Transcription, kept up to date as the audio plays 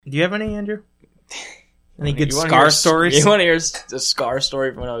Do you have any, Andrew? Any good scar stories? You want to hear a scar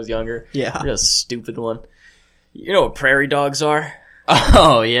story from when I was younger? Yeah. A stupid one. You know what prairie dogs are?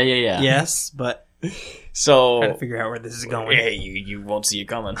 Oh, yeah. Yes, but So trying to figure out where this is going. Hey, you won't see it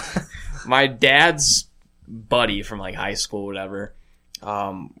coming. My dad's buddy from like high school, whatever.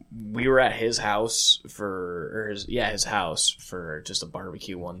 We were at his house his house for just a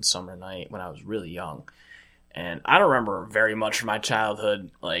barbecue one summer night when I was really young, and I don't remember very much from my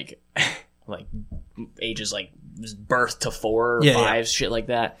childhood, like ages like birth to 4 or 5, shit like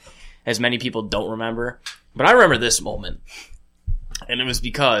that, as many people don't remember. But I remember this moment, and it was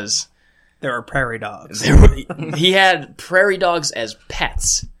because there were prairie dogs. He had prairie dogs as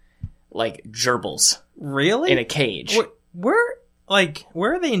pets, like gerbils. Really? In a cage. Where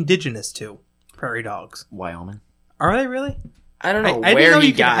are they indigenous to? Prairie dogs. Wyoming. Are they really? I don't know I where didn't know he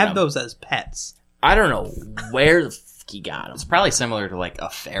you got could have them. those as pets. I don't know where the fuck he got them. It's probably similar to like a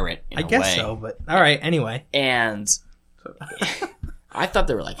ferret in I a guess way. so, but all right. Anyway, And I thought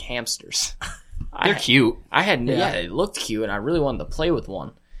they were like hamsters. They're cute. They looked cute, and I really wanted to play with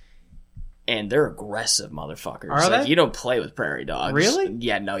one. And they're aggressive motherfuckers. Are they? You don't play with prairie dogs. Really?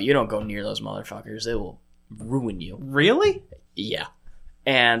 Yeah, no, you don't go near those motherfuckers. They will ruin you. really? Yeah.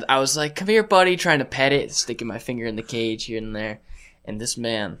 And I was like, come here, buddy, trying to pet it, sticking my finger in the cage here and there. And this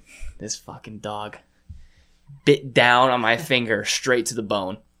fucking dog, bit down on my finger straight to the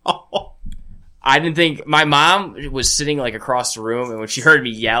bone. Oh. I didn't think... My mom was sitting like across the room, and when she heard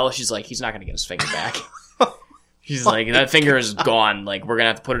me yell, she's like, he's not going to get his finger back. She's like, that finger is gone. Like, we're going to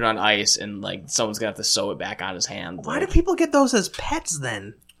have to put it on ice, and like someone's going to have to sew it back on his hand. Why do people get those as pets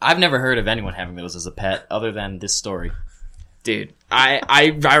then? I've never heard of anyone having those as a pet other than this story. Dude, I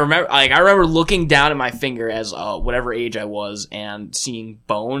remember looking down at my finger as whatever age I was and seeing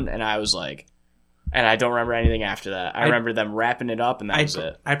bone, and I was like, and I don't remember anything after that. I remember them wrapping it up, and that was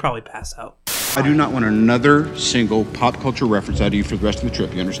it. I'd probably pass out. I do not want another single pop culture reference out of you for the rest of the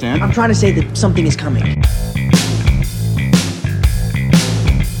trip. You understand? I'm trying to say that something is coming.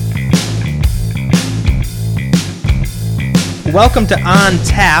 Welcome to On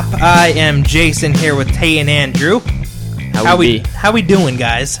Tap. I am Jason here with Tay and Andrew. How we doing,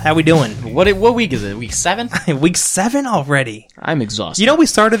 guys? How we doing? What week is it? Week 7? Week 7 already. I'm exhausted. You know, we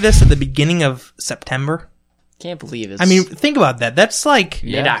started this at the beginning of September. Can't believe it. I mean, think about that. That's like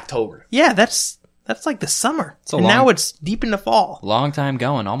mid-October. Yeah, that's like the summer. And now it's deep into fall. Long time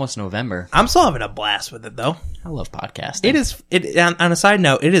going, almost November. I'm still having a blast with it, though. I love podcasting. On a side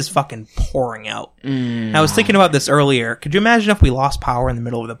note, it is fucking pouring out. I was thinking about this earlier. Could you imagine if we lost power in the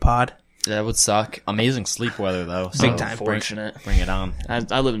middle of the pod? That would suck. Amazing sleep weather, though. So Big time. Unfortunate. Bring it on.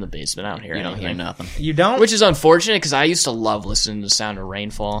 I live in the basement. I don't hear You don't anything. hear nothing. You don't? Which is unfortunate because I used to love listening to the sound of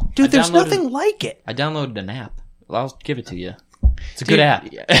rainfall. Dude, there's nothing like it. I downloaded an app. Well, I'll give it to you. It's a good app.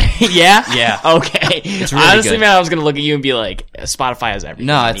 Yeah? Yeah. Okay. It's really Honestly, good. man, I was going to look at you and be like, Spotify has everything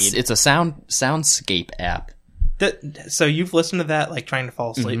No, I it's need. a soundscape app. So you've listened to that, like, trying to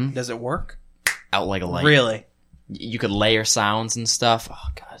fall asleep. Mm-hmm. Does it work? Out like a light. Really? You could layer sounds and stuff. Oh,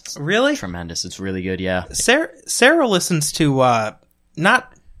 God. It's really? Tremendous. It's really good, yeah. Sarah listens to,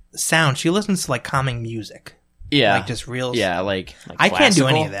 not sound. She listens to, like, calming music. Yeah. Like, just real... Yeah, like I can't do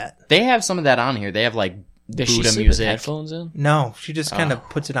any of that. They have some of that on here. They have, like, Does she Buddha sleep music. with headphones in? No, she just kind of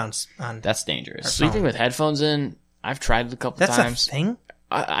puts it on... That's dangerous. Sleeping with headphones in, I've tried it a couple That's times. a thing?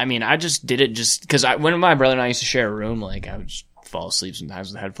 I mean, I just did it just because when my brother and I used to share a room, like, I would just fall asleep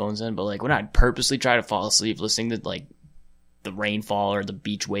sometimes with headphones in. But, like, when I'd purposely try to fall asleep listening to, like, the rainfall or the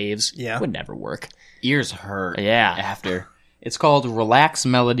beach waves, it would never work. Ears hurt. Yeah. After. It's called Relax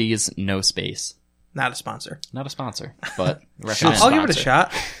Melodies No Space. Not a sponsor. Not a sponsor, but recommend. I'll give it a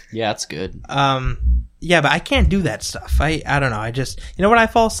shot. Yeah, it's good. Yeah, but I can't do that stuff. I don't know. I just... You know what I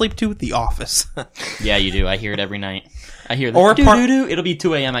fall asleep to? The Office. Yeah, you do. I hear it every night. I hear the Or do-do-do. It'll be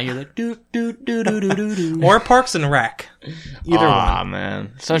 2 a.m. I hear the do-do-do-do-do-do. Or Parks and Rec. Either one.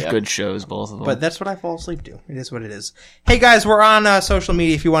 Man. Such good shows, both of them. But that's what I fall asleep to. It is what it is. Hey, guys, we're on social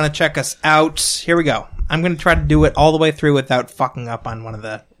media if you want to check us out. Here we go. I'm going to try to do it all the way through without fucking up on one of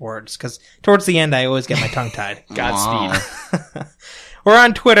the words, because towards the end, I always get my tongue tied. Godspeed. We're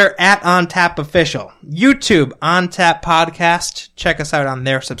on Twitter at OnTapOfficial. YouTube, OnTap Podcast. Check us out on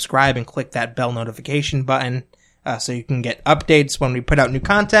there. Subscribe and click that bell notification button so you can get updates when we put out new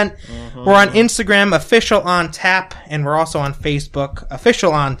content. We're on Instagram, Official On Tap, and we're also on Facebook,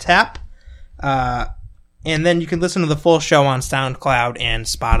 Official On Tap. And then you can listen to the full show on SoundCloud and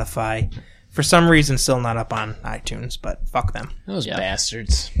Spotify. For some reason, still not up on iTunes, but fuck them. Those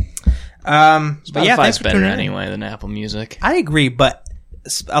bastards. But yeah, Spotify's thanks for better tuning in. anyway than Apple Music. I agree, but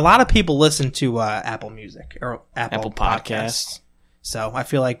a lot of people listen to Apple Music or Apple Podcasts. So I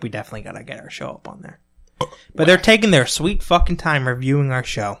feel like we definitely gotta get our show up on there. But they're taking their sweet fucking time reviewing our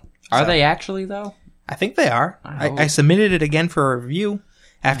show. Are they actually, though? I think they are. I submitted it again for a review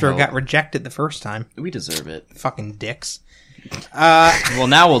after it got rejected the first time. We deserve it. Fucking dicks. Well,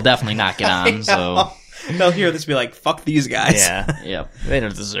 now we'll definitely not get on, so... They'll hear this and be like, fuck these guys. Yeah. Yep. They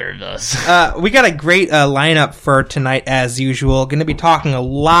don't deserve us. We got a great lineup for tonight, as usual. Going to be talking a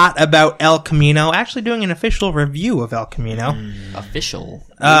lot about El Camino. Actually doing an official review of El Camino. Official.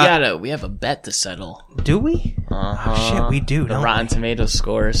 We have a bet to settle. Do we? Uh-huh. Oh, shit, we do, The don't Rotten Tomato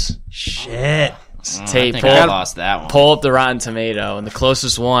scores. Shit. Tate, I think I lost that one. pull up the Rotten Tomato, and the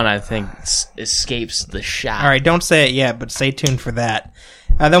closest one, I think, escapes the shot. All right, don't say it yet, but stay tuned for that.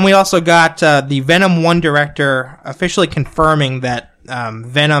 Then we also got the Venom 1 director officially confirming that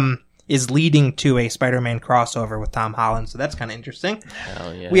Venom is leading to a Spider-Man crossover with Tom Holland, so that's kind of interesting.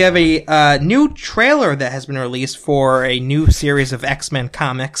 Hell yeah. We have a new trailer that has been released for a new series of X-Men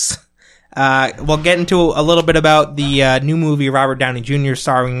comics. We'll get into a little bit about the new movie Robert Downey Jr.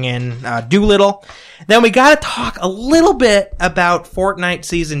 starring in Doolittle. Then we got to talk a little bit about Fortnite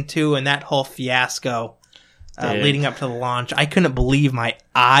Season 2 and that whole fiasco leading up to the launch. I couldn't believe my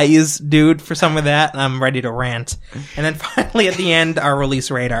eyes, dude, for some of that. I'm ready to rant. And then finally at the end, our release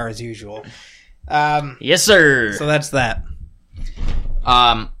radar as usual. Yes, sir. So that's that.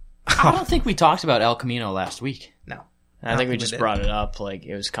 I don't think we talked about El Camino last week. No. I think we just brought it up like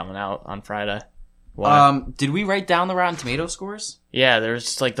it was coming out on Friday. What? Did we write down the Rotten Tomato scores? Yeah,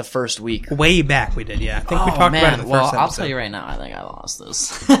 there's like the first week. Way back we did, yeah. I think we talked about it in the first episode. I'll tell you right now, I think I lost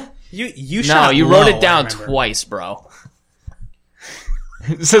this. You No, shot you low, wrote it down I remember. twice, bro.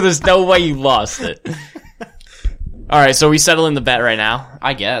 So there's no way you lost it. All right, so we settling the bet right now.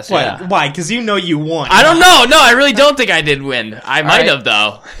 I guess. What? Yeah. Why? Because you know you won. I don't know. No, I really don't think I did win. I might have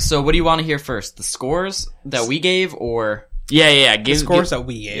though. So what do you want to hear first? The scores that we gave, or... Yeah. The scores that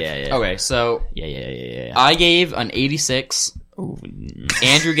we gave. Yeah. Okay, so Yeah. I gave an 86.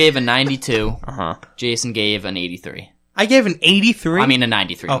 Andrew gave a 92. Uh-huh. Jason gave an 83. I gave an 83. I mean a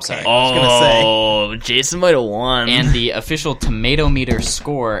 93. I'm Okay. sorry. was gonna say. Oh, Jason might have won. And the official tomato meter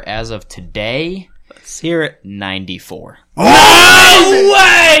score as of today, Let's hear it. 94. no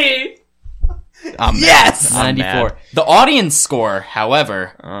way! Yes! 94. The audience score,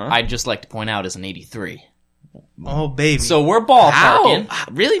 however, I'd just like to point out is an 83. Oh, baby. So we're How?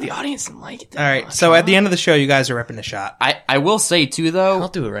 ballparking. Really? The audience didn't like it that All right. much, So huh? at the end of the show, you guys are ripping a shot. I will say too I'll though,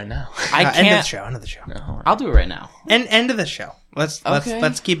 do it right now. I End of the can't. show. End of the show. I'll do it right now. End of the show. Let's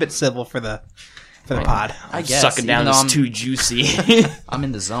keep it civil for the pod. I guess. Sucking down even though this too juicy. I'm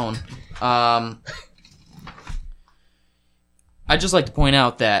in the zone. I'd just like to point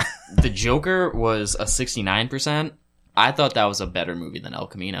out that The Joker was a 69%. I thought that was a better movie than El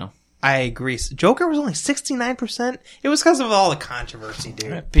Camino. I agree. Joker was only 69%. It was because of all the controversy,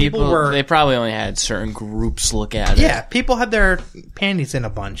 dude. They probably only had certain groups look at it. Yeah, people had their panties in a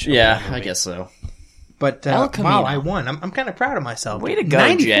bunch. over Yeah, that movie. I guess so. But El Camino. wow, I won. I'm kind of proud of myself. Way to go,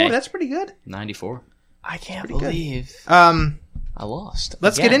 94, Jay. That's pretty good. 94. I can't Pretty good. believe I lost.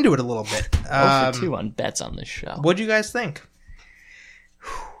 Let's Again. get into it a little bit. 0 for 2 on bets on this show. What'd you guys think?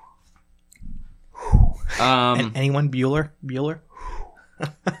 Anyone? Bueller?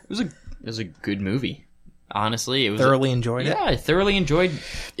 It was a good movie. Honestly, it was Thoroughly enjoyed it? Yeah, I thoroughly enjoyed.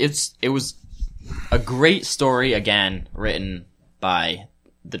 It was a great story again, written by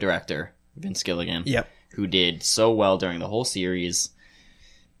the director Vince Gilligan. Yep. Who did so well during the whole series.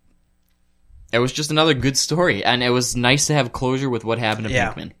 It was just another good story, and it was nice to have closure with what happened to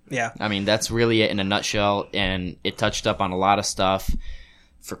Pinkman. Yeah. I mean, that's really it in a nutshell, and it touched up on a lot of stuff.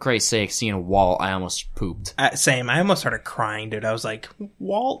 For Christ's sake, seeing a Walt, I almost pooped. Same. I almost started crying, dude. I was like,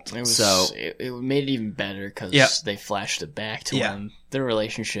 Walt? It was So- it made it even better because Yep. they flashed it back to Yeah. him. Their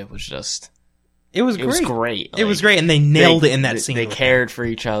relationship was just It was it great. was great. It was Like, great, and they nailed it in that scene. They with cared for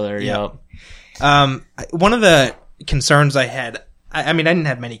each other. Yep. Yep. One of the concerns I had, I mean, I didn't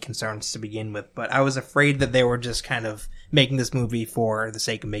have many concerns to begin with, but I was afraid that they were just kind of making this movie for the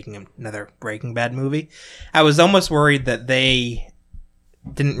sake of making another Breaking Bad movie. I was almost worried that they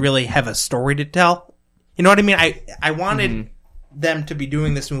didn't really have a story to tell. You know what I mean? I wanted them to be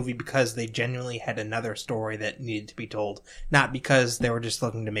doing this movie because they genuinely had another story that needed to be told, not because they were just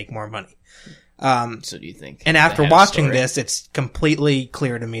looking to make more money. So do you think? And they after had a watching story? this, it's completely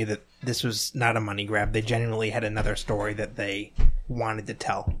clear to me that this was not a money grab. They genuinely had another story that they wanted to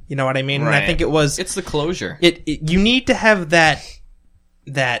tell. You know what I mean? And I Right. think it was It's the closure. you need to have that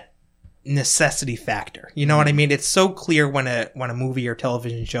necessity factor. You know what I mean? It's so clear when a movie or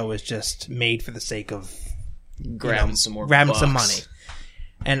television show is just made for the sake of grabbing some more grabbing bucks. some money.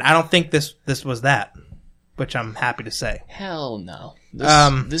 And I don't think this was that. which I'm happy to say. Hell no.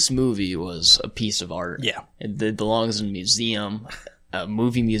 This movie was a piece of art. Yeah. It belongs in a museum, a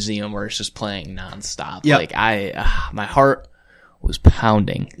movie museum where it's just playing nonstop. Yep. Like my heart was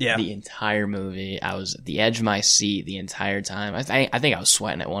pounding Yeah. the entire movie. I was at the edge of my seat the entire time. I think I was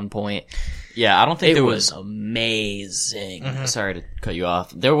sweating at one point. Yeah, I don't think It there was amazing. Sorry to cut you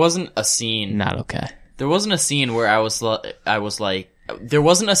off. There wasn't a scene. Not okay. There wasn't a scene where I was like. There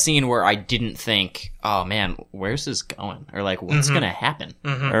wasn't a scene where I didn't think, "Oh man, where's this going?" Or like, "What's gonna happen?"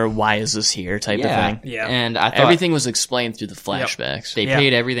 Or why is this here type of thing. Yeah. And I thought Everything was explained through the flashbacks. they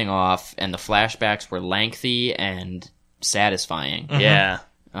paid everything off, and the flashbacks were lengthy and satisfying. Yeah.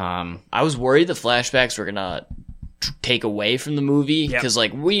 I was worried the flashbacks were gonna take away from the movie because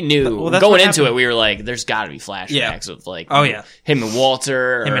like we knew Well, that's going what into happened. it, we were like, there's got to be flashbacks of like, Oh, yeah. him and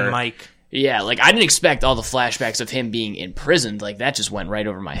Walter, Him or- and Mike. Yeah, like I didn't expect all the flashbacks of him being imprisoned. Like that just went right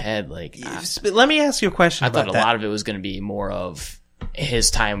over my head. Like Let me ask you a question I about thought a that. lot of it was going to be more of his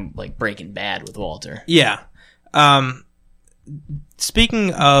time like Breaking Bad with Walter. Yeah.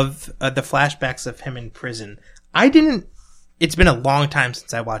 Speaking of the flashbacks of him in prison, it's been a long time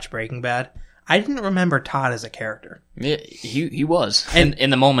since I watched Breaking Bad. I didn't remember Todd as a character. Yeah, he was. and in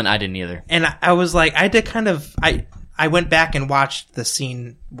the moment I didn't either. And I was like, I did kind of, I went back and watched the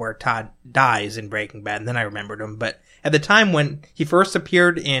scene where Todd dies in Breaking Bad, and then I remembered him. But at the time when he first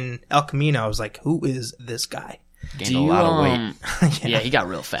appeared in El Camino, I was like, who is this guy? Gained a lot of weight. Yeah, he got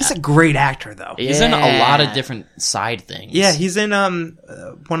real fat. He's a great actor, though. He's in a lot of different side things. Yeah, he's in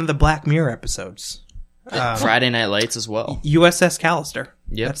one of the Black Mirror episodes. Friday Night Lights as well. USS Callister.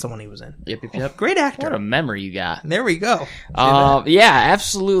 Yep. That's the one he was in. Yep. Great actor. What a memory you got. There we go. Yeah,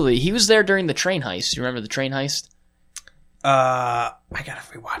 absolutely. He was there during the train heist. You remember the train heist? I gotta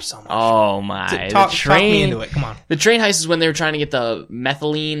rewatch so much. Oh my! Talk the train, me into it. Come on. The train heist is when they were trying to get the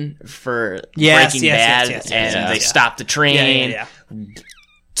methylene for Yes, Breaking yes, Bad, yes, and they stopped the train, Yeah.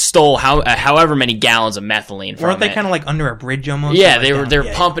 stole however many gallons of methylene from Weren't they it. kind of like under a bridge almost? Yeah, Or they were down- they were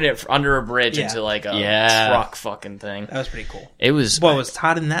yeah, pumping it under a bridge Yeah. into like a Yeah. truck fucking thing. That was pretty cool. It was. What was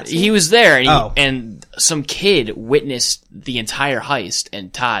Todd in that scene? He was there, and, Oh. and some kid witnessed the entire heist,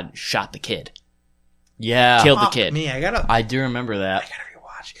 and Todd shot the kid, Yeah. killed the kid. Me, I gotta I do remember that.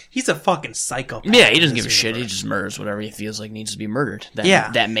 rewatch. He's a fucking psychopath. Yeah, he doesn't in give a this shit. He universe. just murders whatever he feels like needs to be murdered.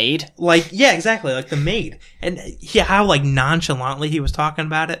 That maid. Like, yeah, exactly. Like the maid, and how like nonchalantly he was talking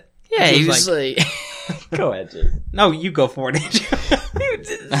about it. Yeah, He he was was like, go ahead, Jason. No, you go for it, Andrew.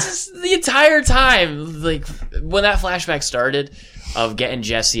 The entire time, like when that flashback started of getting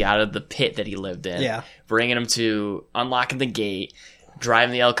Jesse out of the pit that he lived in, Yeah. bringing him to unlocking the gate,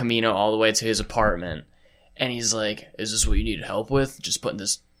 driving the El Camino all the way to his apartment, and he's like, "Is this what you need help with? Just putting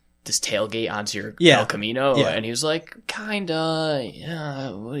this tailgate onto your El Camino?" Yeah. And he was like, "Kinda, yeah.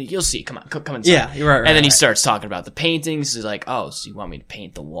 Well, you'll see. Come on, come inside." Yeah, you're right. And then he right. starts talking about the paintings. He's like, "Oh, so you want me to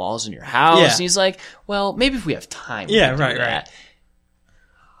paint the walls in your house?" Yeah. And he's like, "Well, maybe if we have time." we Yeah, can do right. that."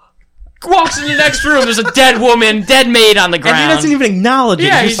 Walks in the next room. There's a dead woman, dead maid on the ground. And he doesn't even acknowledge it.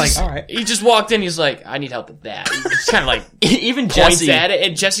 Yeah, he's just like, all right. He just walked in. He's like, "I need help with that." He just kind of like Even points Jesse. at it,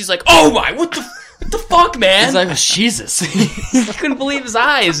 and Jesse's like, "Oh my, what the fuck, man?" He's like, oh, Jesus. he couldn't believe his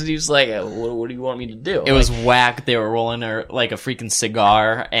eyes, and he was like, "What do you want me to do?" It was whack. They were rolling her like a freaking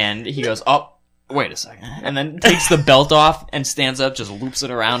cigar, and he goes, "Oh, wait a second," and then takes the belt off and stands up, just loops it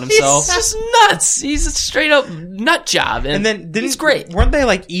around himself. He's just nuts. He's a straight up nut job, And then he's great. Weren't they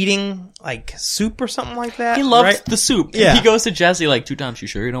like eating like soup or something like that? He loves right? the soup. Yeah. He goes to Jesse like 2 times. You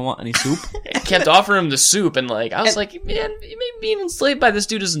sure you don't want any soup? I kept offering him the soup, and like I was like, "Man, maybe being enslaved by this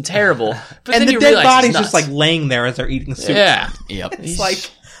dude isn't terrible." But And then the you dead realize body's he's just nuts. like laying there as they're eating soup. yeah. Yep. It's like,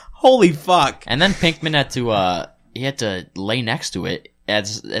 holy fuck. And then Pinkman had to lay next to it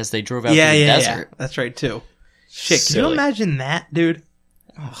as they drove out Yeah, to the yeah, desert. yeah. That's right too. Shit, can you Silly. imagine that, dude?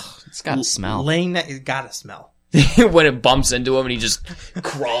 It's got to smell. Laying that, it gotta smell. When it bumps into him and he just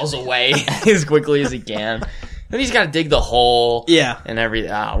crawls away as quickly as he can. And he's got to dig the hole. Yeah. And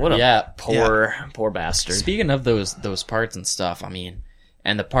everything. Ah, what a Yeah. poor bastard. Speaking of those parts and stuff, I mean,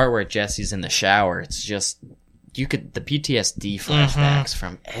 and the part where Jesse's in the shower, it's just the PTSD flashbacks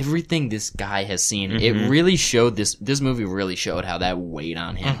from everything this guy has seen. It really showed this movie really showed how that weighed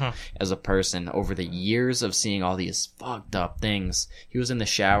on him as a person over the years of seeing all these fucked up things. He was in the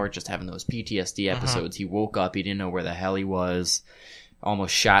shower just having those PTSD episodes. He woke up, he didn't know where the hell he was,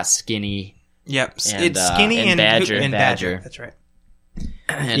 almost shot Skinny. Yep. And, It's Skinny and and Badger. and Badger. That's right.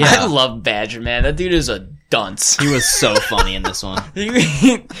 And, I love Badger, man. That dude is a dunce. he was so funny in this one.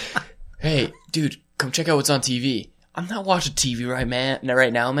 Hey, dude, come check out what's on TV. I'm not watching TV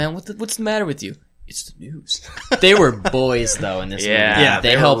right now, man. What's the matter with you? it's the news. They were boys though in this movie. Yeah,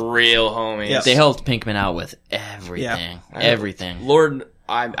 They were helped real homies. Yeah. They helped Pinkman out with everything. Everything. Lord,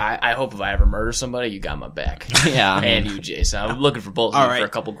 I hope if I ever murder somebody, you got my back. Yeah, I And mean, you, Jason. I'm looking for both of All you right. for a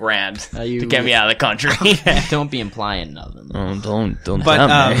couple grand you- to get me out of the country. don't be implying nothing. Don't.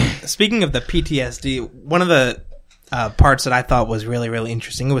 But speaking of the PTSD, one of the parts that I thought was really, really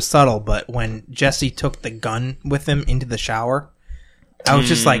interesting, it was subtle, but when Jesse took the gun with him into the shower, I was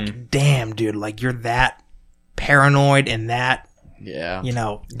just like, damn, dude, like, you're that paranoid and that, Yeah.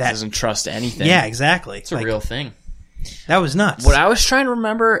 that doesn't trust anything. Yeah, exactly. It's a real thing. That was nuts. What I was trying to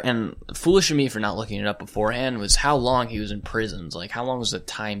remember, and foolish of me for not looking it up beforehand, was how long he was in prisons. Like, how long was the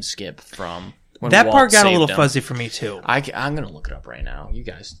time skip from when that Walt part got a saved little him? fuzzy for me too. I'm gonna look it up right now. You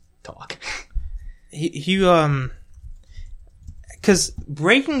guys talk. Because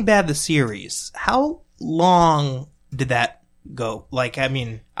Breaking Bad the series, how long did that go? Like, I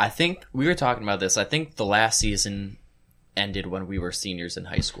mean, I think we were talking about this. I think the last season ended when we were seniors in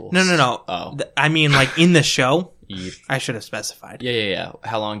high school. no. Oh. I mean, like, in the show, Yeah. I should have specified. Yeah.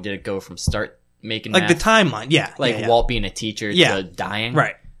 How long did it go from start making Like, meth, the timeline, yeah. like yeah. Walt being a teacher Yeah. to dying?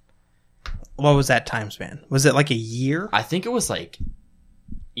 Right. What was that time span? Was it like a year? I think it was like,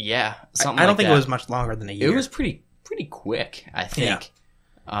 something I don't like think that. it was much longer than a year. It was pretty quick, I think.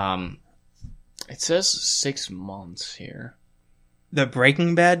 It says 6 months here. The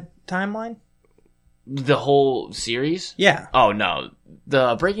Breaking Bad timeline? The whole series? Yeah. Oh no,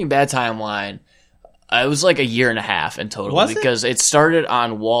 the Breaking Bad timeline. It was like a year and a half in total Was it? because it started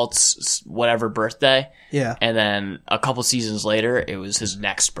on Walt's whatever birthday, Yeah. and then a couple seasons later, it was his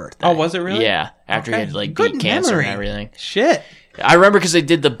next birthday. Oh, was it really? Yeah, after he Okay. had like Good beat cancer memory. and everything. Shit. I remember because they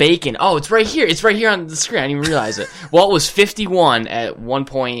did the bacon. Oh, it's right here. It's right here on the screen. I didn't even realize it. Walt was 51 at one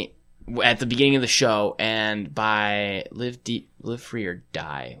point at the beginning of the show, and by Live Free or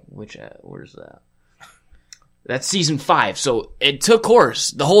Die, where's that? That's season 5. So it took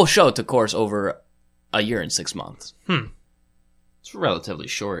course. The whole show took course over a year and 6 months. It's relatively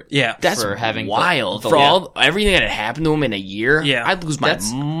short. Yeah. That's For having wild. the- For everything that had happened to him in a year, Yeah. I'd lose my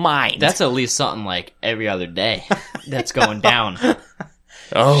mind. That's at least something like every other day that's going down.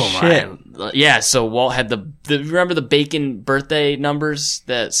 Oh Shit. my! Yeah, so Walt had the remember the bacon birthday numbers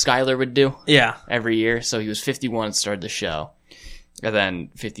that Skylar would do Yeah. every year. So he was 51 and started the show, and then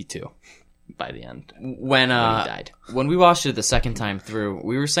 52 by the end When he died. when we watched it the second time through,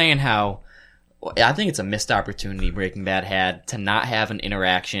 we were saying how I think it's a missed opportunity Breaking Bad had to not have an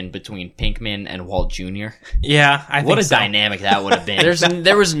interaction between Pinkman and Walt Jr. Yeah. I think What a so. dynamic that would have been.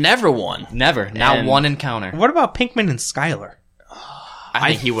 There was never one. Never, not And- one encounter. What about Pinkman and Skylar? I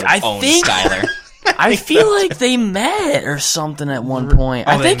think he would have owned Skylar. I feel like they met or something at one point.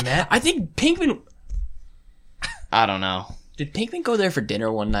 Oh, they met? I think Pinkman I don't know. did Pinkman go there for dinner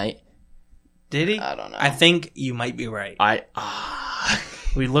one night. Did he? I don't know. I think you might be right. I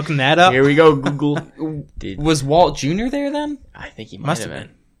We looking that up? here we go. Google. Was Walt Jr. there then? I think he might Must have have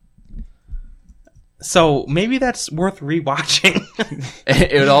been. So maybe that's worth rewatching.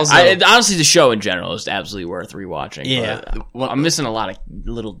 It would also. Honestly, the show in general is absolutely worth rewatching. Yeah. but I'm missing a lot of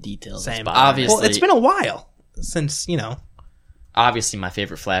little details. Same. Obviously. Well, it's been a while since, Obviously, my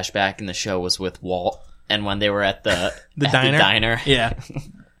favorite flashback in the show was with Walt, and when they were at the diner. Yeah.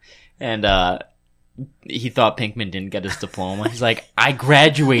 and he thought Pinkman didn't get his diploma. He's like, "I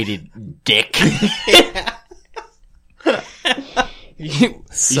graduated, dick." You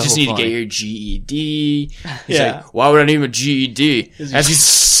just need to funny. get your GED. He's Yeah. like, why would I need a GED? As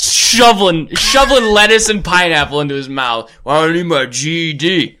he's shoveling lettuce and pineapple into his mouth. Why would I need my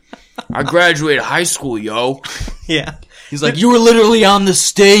GED? I graduated high school, yo. Yeah. He's like, "You were literally on the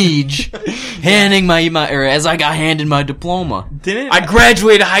stage, handing my or as I got handed my diploma." I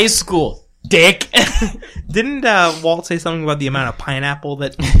graduated high school, dick. Didn't Walt say something about the amount of pineapple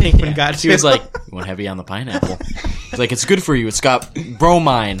that Pinkman got? He was like, "You want heavy on the pineapple?" He's like, "It's good for you. It's got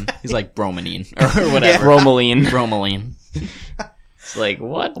bromine." He's like, bromonine or whatever. Bromelain. Bromelain. It's like,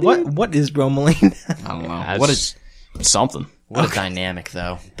 what? What is bromelain? I don't know. That's something. What a dynamic,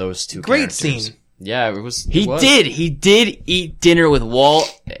 though. Those two Great characters. scene. Yeah, it was. He did eat dinner with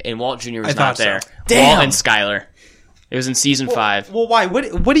Walt, and Walt Jr. was I not thought so. there. Damn. Walt and Skylar. It was in season 5. Well, why?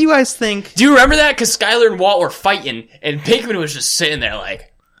 What do you guys think? Do you remember that? Because Skylar and Walt were fighting, and Pinkman was just sitting there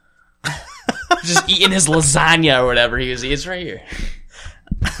like, just eating his lasagna or whatever he was eating. It's right here.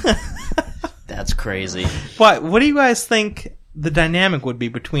 That's crazy. What do you guys think the dynamic would be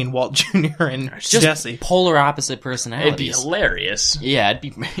between Walt Jr. and Just Jesse? polar opposite It'd be personalities. hilarious. Yeah, it'd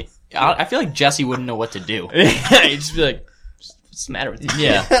be. I feel like Jesse wouldn't know what to do. You'd just be like, what's the matter with you?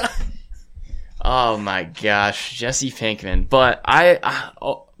 Yeah. Oh my gosh, Jesse Pinkman. But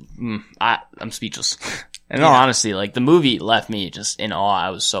I'm speechless. In all honesty, like, the movie left me just in awe. I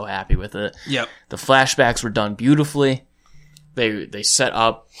was so happy with it. Yep. The flashbacks were done beautifully. They set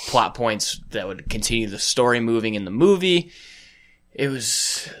up plot points that would continue the story moving in the movie. It was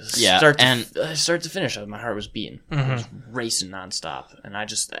start to finish. My heart was beating. It was racing nonstop. And I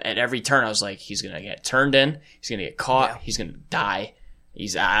just, at every turn, I was like, he's going to get turned in. He's going to get caught. He's going to die.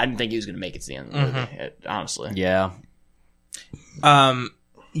 I didn't think he was going to make it to the end of the movie, honestly. Yeah.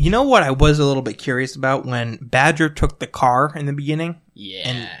 You know what I was a little bit curious about when Badger took the car in the beginning? Yeah.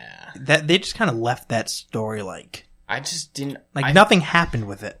 And that they just kind of left that story like I just didn't... nothing happened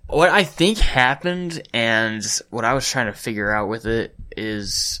with it. What I think happened, and what I was trying to figure out with it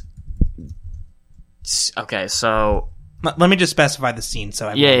is... Okay, so... Let me just specify the scene so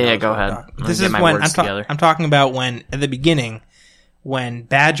everyone knows. Go ahead. This is when I'm talking about when, at the beginning, when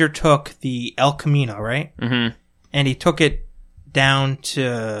Badger took the El Camino, right? Mm-hmm. And he took it down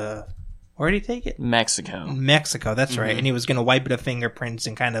to... Where did he take it? Mexico, that's right. And he was going to wipe it of fingerprints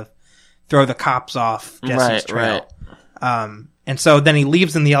and kind of throw the cops off Jesse's trail. Right. And so then he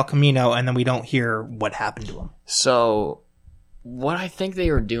leaves in the El Camino, and then we don't hear what happened to him. So what I think they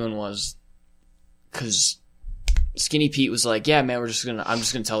were doing was... Because Skinny Pete was like, yeah, man, I'm just going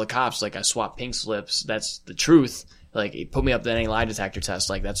to tell the cops, like, I swapped pink slips. That's the truth. Like, he put me up to any lie detector test.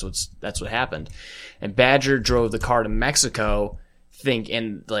 Like, that's what happened. And Badger drove the car to Mexico,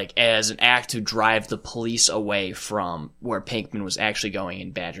 as an act to drive the police away from where Pinkman was actually going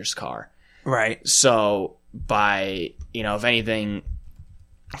in Badger's car. Right. So, by, if anything,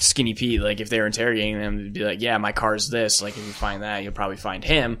 Skinny Pete, like, if they were interrogating them, they'd be like, yeah, my car's this. Like, if you find that, you'll probably find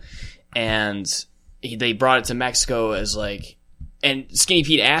him. And they brought it to Mexico as, like, and Skinny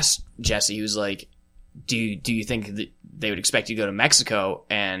Pete asked Jesse, he was like, do you think that they would expect you to go to Mexico?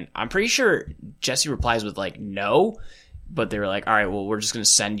 And I'm pretty sure Jesse replies with, like, no. But they were like, all right, well, we're just going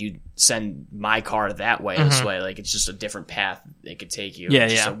to send my car that way, this way. Like, it's just a different path it could take you. Yeah,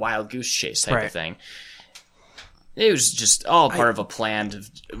 it's just a wild goose chase type of thing. It was just all part of a plan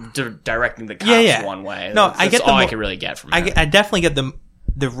to directing the cops one way. No, that's all I could really get from it. I definitely get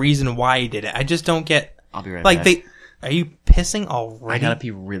the reason why he did it. I just don't get... I'll be right back. Are you pissing already? I gotta pee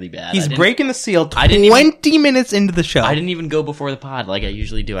really bad. He's breaking the seal 20 minutes into the show. I didn't even go before the pod like I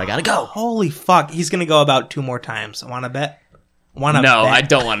usually do. I gotta go. Holy fuck. He's gonna go about 2 more times. Want to bet? No, I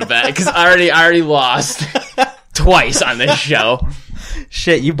don't want to bet because I already lost twice on this show.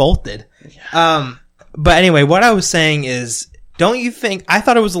 Shit, you both did. But anyway, what I was saying is, don't you think... I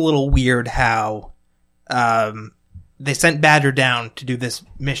thought it was a little weird how... they sent Badger down to do this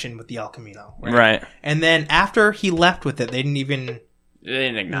mission with the El Camino. Right. And then after he left with it, they didn't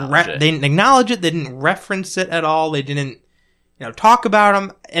acknowledge it. They didn't acknowledge it. They didn't reference it at all. They didn't, talk about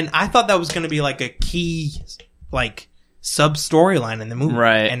him. And I thought that was going to be like a key, like, sub-storyline in the movie.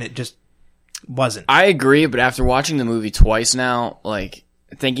 Right. And it just wasn't. I agree, but after watching the movie twice now, like,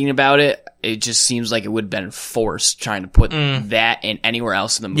 thinking about it, it just seems like it would have been forced trying to put that in anywhere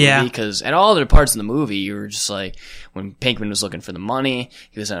else in the movie. Because at all other parts of the movie, you were just like, when Pinkman was looking for the money,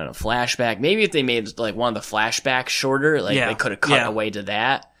 he was in a flashback. Maybe if they made like one of the flashbacks shorter, like they could have cut away to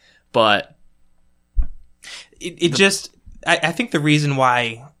that. But I think the reason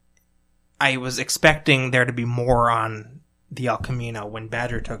why I was expecting there to be more on the El Camino when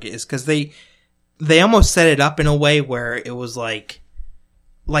Badger took it is because they almost set it up in a way where it was like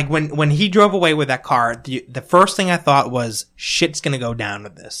when he drove away with that car, the first thing I thought was, shit's gonna go down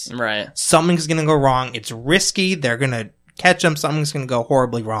with this. Right. Something's gonna go wrong. It's risky. They're gonna catch him. Something's gonna go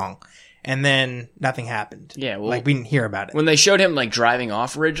horribly wrong. And then nothing happened. Yeah, well, like we didn't hear about it. When they showed him like driving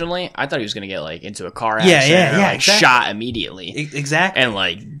off originally, I thought he was going to get like into a car accident or exactly. Shot immediately. Exactly. And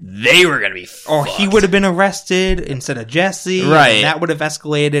like they were going to be fucked. Or he would have been arrested instead of Jesse. Right. And that would have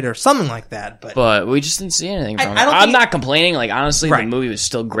escalated or something like that. But we just didn't see anything from it. I'm not complaining. Like honestly, the movie was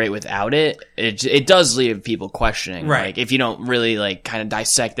still great without it. It does leave people questioning. Right. Like if you don't really like kind of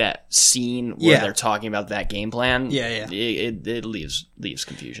dissect that scene where they're talking about that game plan. Yeah. It leaves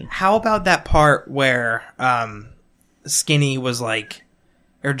confusion. How about that part where Skinny was like,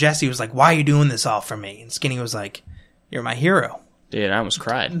 or Jesse was like, why are you doing this all for me? And Skinny was like, you're my hero. Dude, I almost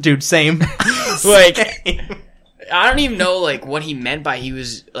cried. Dude, same. Like, I don't even know like what he meant by he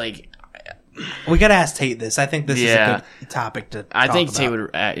was like. We gotta ask Tate this. I think this is a good topic to talk think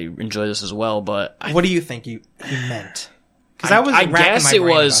about. Tate would enjoy this as well, but... What do you think he meant? Because I guess it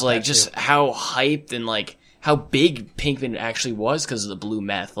was like just how hyped and like how big Pinkman actually was because of the blue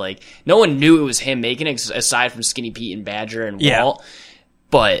meth. Like, no one knew it was him making it aside from Skinny Pete and Badger and Walt.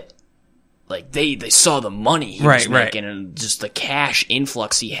 But, like, they saw the money he was making and just the cash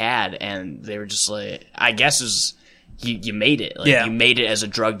influx he had. And they were just like, I guess you made it. Like, Yeah. you made it as a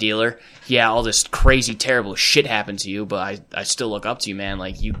drug dealer. Yeah, all this crazy, terrible shit happened to you, but I still look up to you, man.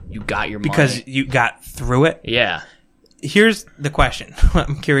 Like, you got your money. Because you got through it. Yeah. Here's the question.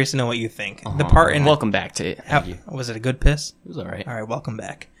 I'm curious to know what you think. The part in Welcome back to it. was it a good piss? It was all right. All right, welcome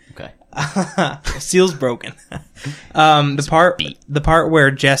back. Okay. Seal's broken. The part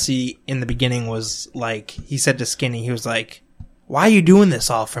where Jesse in the beginning was like, he said to Skinny, he was like, "Why are you doing this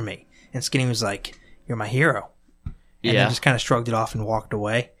all for me?" And Skinny was like, "You're my hero." And then just kind of shrugged it off and walked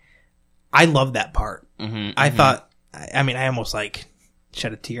away. I love that part. I thought, I mean, I almost like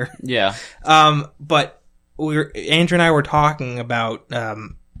shed a tear. Yeah. But Andrew and I were talking about,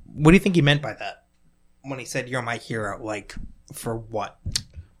 what do you think he meant by that? When he said, "You're my hero," like, for what?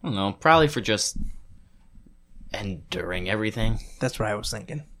 I don't know. Probably for just enduring everything. That's what I was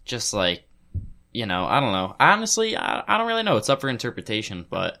thinking. Just like, I don't know. Honestly, I don't really know. It's up for interpretation,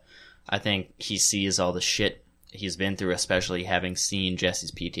 but I think he sees all the shit he's been through, especially having seen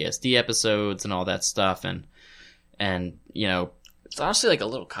Jesse's PTSD episodes and all that stuff, and It's honestly like a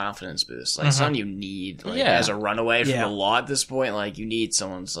little confidence boost. Like, something you need, like, Yeah. as a runaway from Yeah. the law at this point. Like, you need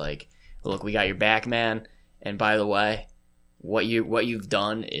someone's like, "Look, we got your back, man. And by the way, what you've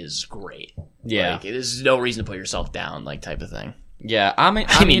done is great. Yeah. Like, there's no reason to put yourself down," like, type of thing. yeah. I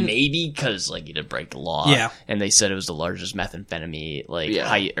mean, Maybe because, like, you did break the law. Yeah. And they said it was the largest methamphetamine, like, Yeah.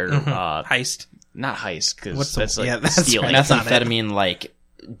 Heist. not heist, because What's the- that's like yeah, that's stealing. right. That's not it. methamphetamine like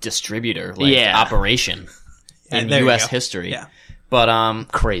distributor, like Yeah. operation in there you U.S. go. history. Yeah. But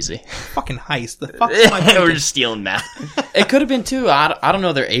Crazy. Fucking heist. The fuck am I We're thinking? just stealing meth. it could have been too. I don't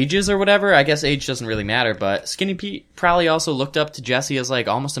know their ages or whatever. I guess age doesn't really matter. But Skinny Pete probably also looked up to Jesse as like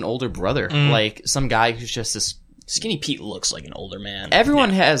almost an older brother, like some guy who's just this. Skinny Pete looks like an older man. Everyone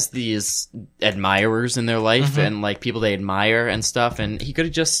has these admirers in their life and like people they admire and stuff. And he could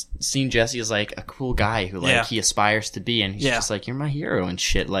have just seen Jesse as like a cool guy who like he aspires to be, and he's just like, "You're my hero" and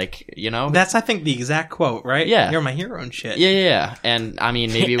shit. Like, That's, I think, the exact quote, right? Yeah. "You're my hero" and shit. Yeah. And I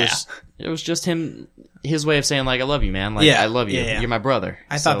mean, maybe it was just his way of saying like, "I love you, man. Like, Yeah. I love you. Yeah. You're my brother."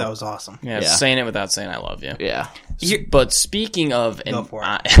 I thought that was awesome. Yeah, Yeah. saying it without saying "I love you." Yeah. But speaking of, Go for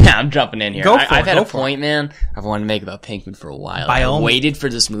it. I'm jumping in here. Go for I've it, had go a for point, man. I've wanted to make about Pinkman for a while. By I all waited for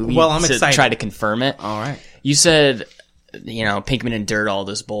this movie Well, I'm to excited. try to confirm it. All right. You said, Pinkman endured all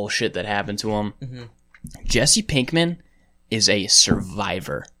this bullshit that happened to him. Jesse Pinkman is a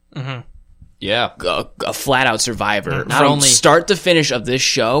survivor. Yeah. A flat out survivor. Not From only- start to finish of this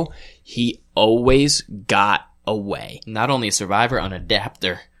show, he always got away. Not only a survivor, an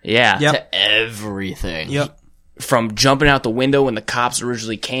adapter Yeah. Yep. to everything. Yep. From jumping out the window when the cops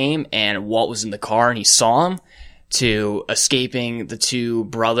originally came and Walt was in the car and he saw him, to escaping the two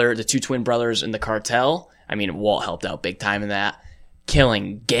twin brothers in the cartel. I mean, Walt helped out big time in that.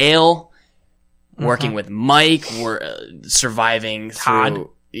 Killing Gale, working with Mike, surviving Todd.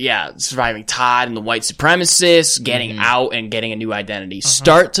 surviving Todd and the white supremacists, getting out and getting a new identity.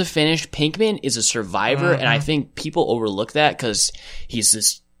 Start to finish, Pinkman is a survivor, and I think people overlook that because he's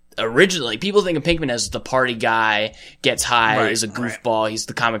this originally, people think of Pinkman as the party guy, gets high, Right, is a goofball, he's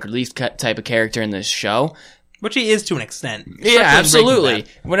the comic relief type of character in this show. Which he is to an extent. Yeah, Especially in Breaking absolutely. Bad.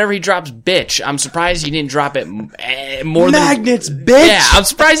 Whenever he drops bitch, I'm surprised he didn't drop it more than... Magnets, bitch! Yeah, I'm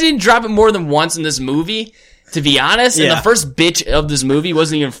surprised he didn't drop it more than once in this movie, to be honest. And Yeah. the first bitch of this movie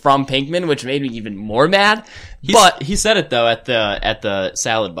wasn't even from Pinkman, which made me even more mad. But He said it though at the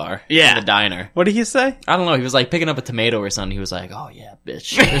salad bar. Yeah. In the diner. What did he say? I don't know. He was like picking up a tomato or something. He was like, "Oh yeah,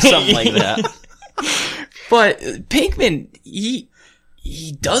 bitch," or something like that. But Pinkman, he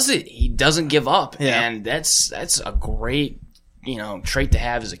does it. He doesn't give up. Yeah. And that's a great, trait to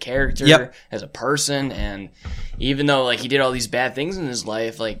have as a character, Yep. as a person. And even though like he did all these bad things in his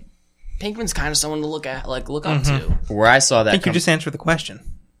life, like Pinkman's kind of someone to look up to. Where I saw that, I think you just answered the question.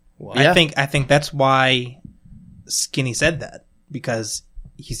 Yeah. I think that's why Skinny said that, because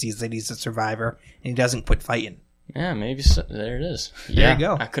he sees that he's a survivor and he doesn't quit fighting. Yeah, maybe so. There it is. There you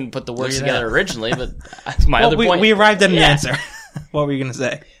go. I couldn't put the words Look at together that. originally, but that's my other we, point. we arrived at an Yeah. answer. What were you going to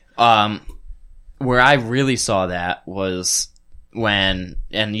say? where I really saw that was when,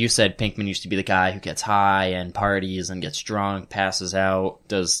 and you said Pinkman used to be the guy who gets high and parties and gets drunk, passes out,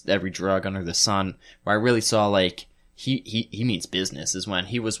 does every drug under the sun. Where I really saw like he means business is when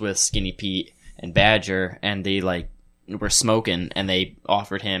he was with Skinny Pete and Badger, and they like were smoking, and they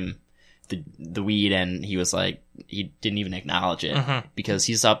offered him the weed, and he was like, he didn't even acknowledge it because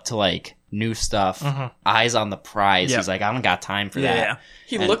he's up to like new stuff, eyes on the prize. Yep. He's like, I don't got time for that. Yeah.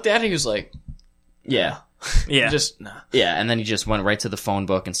 He looked at it, he was like, Yeah. Yeah. just, nah. Yeah, and then he just went right to the phone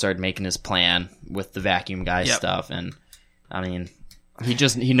book and started making his plan with the vacuum guy Yep. stuff. And I mean,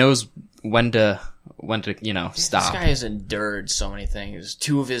 he knows when to when to This stop. guy has endured so many things.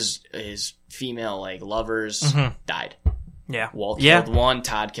 2 of his female like lovers died. Yeah. Walt killed one,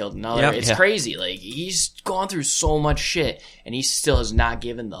 Todd killed another. Yep. It's crazy. Like, he's gone through so much shit, and he still has not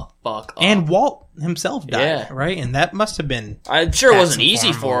given the fuck up. And Walt himself died, Yeah. right? And that must have been... I'm sure it wasn't taxing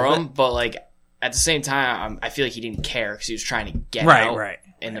easy for for him a him, little but like at the same time, I feel like he didn't care because he was trying to get Right, out right.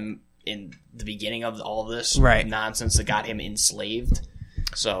 in the beginning of all this Right. nonsense that got him enslaved.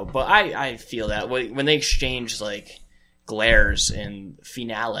 So, but I feel that when they exchanged like glares in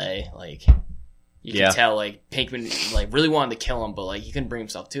finale, like you can tell like Pinkman like really wanted to kill him, but like he couldn't bring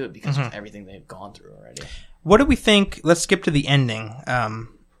himself to it because of everything they've gone through already. What do we think? Let's skip to the ending.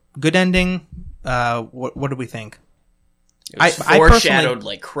 Good ending. What do we think? It was I foreshadowed personally-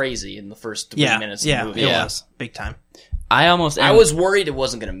 like crazy in the first 3 minutes of the movie. It was big time. I was worried it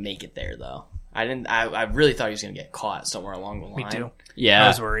wasn't going to make it there though. I really thought he was going to get caught somewhere along the line. Me too. Yeah. I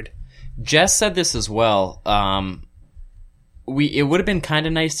was worried. Jess said this as well. It would have been kind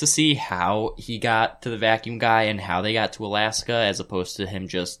of nice to see how he got to the vacuum guy and how they got to Alaska, as opposed to him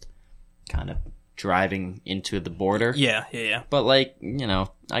just kind of driving into the border. Yeah. But like,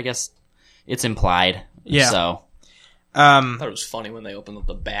 I guess it's implied. Yeah. So I thought it was funny when they opened up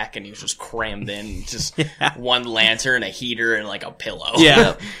the back and he was just crammed in, just one lantern, a heater, and like a pillow.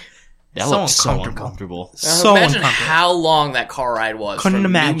 Yeah. that So looks so uncomfortable. uncomfortable. So Imagine uncomfortable. how long that car ride was Couldn't from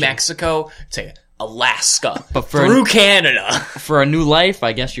imagine. New Mexico to Alaska, But for through Canada. For a new life,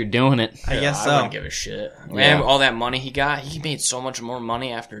 I guess you're doing it. I guess I so. wouldn't give a shit. Man, all that money he got, he made so much more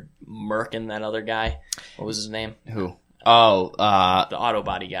money after murking that other guy. What was his name? Who? Oh, The auto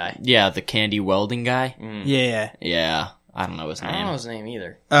body guy. yeah, the candy welding guy. Yeah. Yeah, I don't know his I don't know name. his name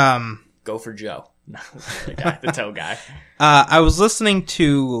either. Go for Joe. No, the guy, the tow guy. I was listening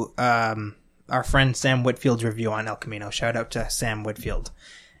to our friend Sam Whitfield's review on El Camino. Shout out to Sam Whitfield.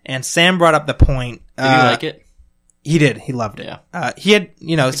 And Sam brought up the point. Did you like it? He did. He loved it. Yeah. He had,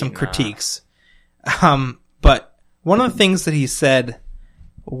 some critiques. But one of the things that he said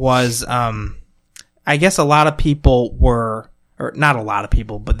was, I guess a lot of people were, or not a lot of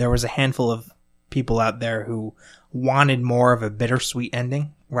people, but there was a handful of people out there who wanted more of a bittersweet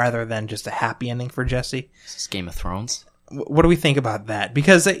ending rather than just a happy ending for Jesse. Is this Game of Thrones? What do we think about that?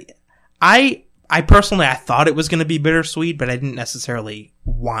 Because I personally, I thought it was going to be bittersweet, but I didn't necessarily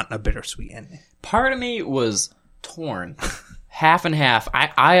want a bittersweet ending. Part of me was torn, half and half.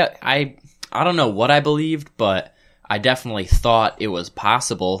 I don't know what I believed, but I definitely thought it was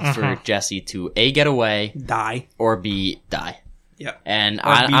possible for Jesse to A, get away, Die. or B, die. Yeah. And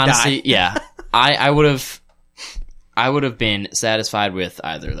Or B, honestly, die. yeah, I would have been satisfied with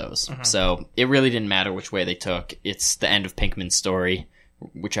either of those. So it really didn't matter which way they took. It's the end of Pinkman's story,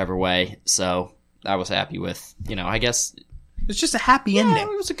 whichever way. So I was happy with, I guess It's just a happy ending.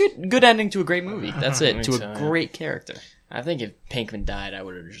 it was a good ending to a great movie. That's it. Me To too, a yeah. great character. I think if Pinkman died, I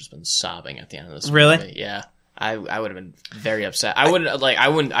would have just been sobbing at the end of this Really? movie. Yeah. I would have been very upset. I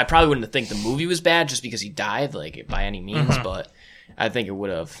probably wouldn't think the movie was bad just because he died, like, by any means, but I think it would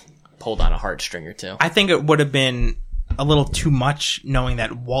have pulled on a heartstring or two. I think it would have been a little too much knowing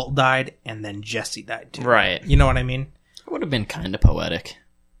that Walt died and then Jesse died too. Right. You know what I mean? It would have been kind of poetic.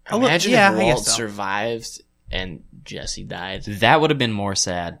 Imagine yeah, if I Walt guess so. survived and Jesse died. That would have been more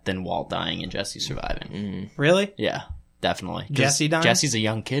sad than Walt dying and Jesse surviving. Really? Yeah, definitely. 'Cause Jesse dying? Jesse's a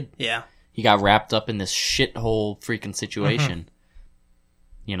young kid. Yeah. He got wrapped up in this shithole freaking situation.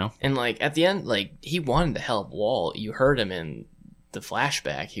 And, like, at the end, like, he wanted to help Walt. You heard him in the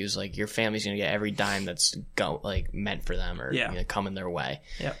flashback. He was like, your family's going to get every dime that's meant for them or coming their way.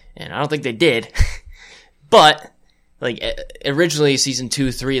 Yep. And I don't think they did. But, like, originally, season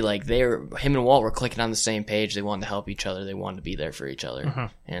 2, 3, like, him and Walt were clicking on the same page. They wanted to help each other. They wanted to be there for each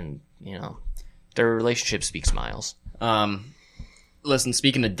other. And, their relationship speaks miles. Listen,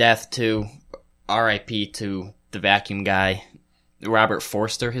 speaking of death, too, R.I.P. to the vacuum guy. Robert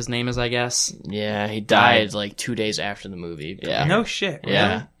Forster, his name is, I guess. Yeah, he died like 2 days after the movie. Yeah. No shit. Really?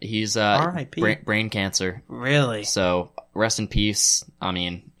 Yeah. He's R.I.P.. brain cancer. Really? So, rest in peace. I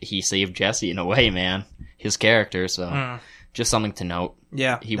mean, he saved Jesse in a way, man. His character, so just something to note.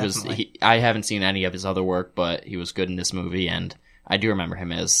 Yeah. I haven't seen any of his other work, but he was good in this movie, and I do remember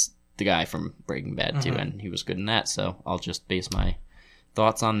him as the guy from Breaking Bad, too, and he was good in that, so I'll just base my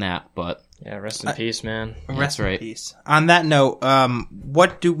thoughts on that, but... Yeah, rest in peace, man. Rest in right. peace. On that note,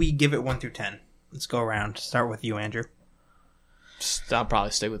 what do we give it 1 through 10? Let's go around. Start with you, Andrew. I'll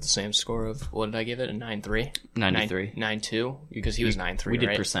probably stay with the same score of, what did I give it? A 9.3? 93. 9.2? Because he was 9.3, We did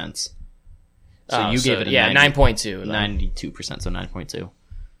right? percents. So you gave it a 9.2. 92%, so 9.2.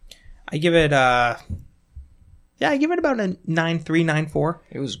 I give it, I give it about a 9.3, 9.4.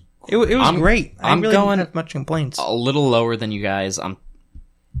 It was It was great. I I'm really going didn't have much complaints. a little lower than you guys. I'm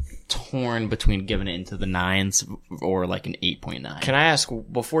torn between giving it into the 9s or like an 8.9. Can I ask,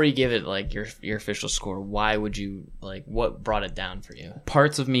 before you give it like your official score, why would you what brought it down for you?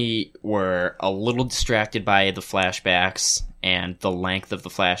 Parts of me were a little distracted by the flashbacks and the length of the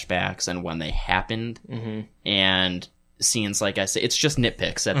flashbacks and when they happened, and scenes, like I say, it's just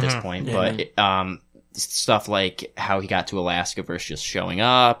nitpicks at this point, but stuff like how he got to Alaska versus just showing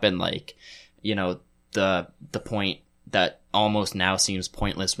up, and like, you know, the point that almost now seems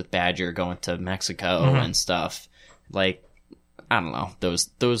pointless with Badger going to Mexico and stuff. Like, I don't know, they're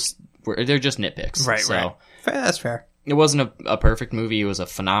just nitpicks. Right, so right. That's fair. It wasn't a perfect movie. It was a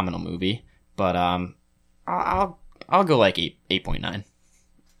phenomenal movie, but I'll go like 8.9.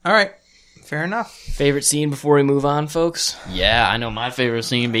 All right, fair enough. Favorite scene before we move on, folks? Yeah, I know my favorite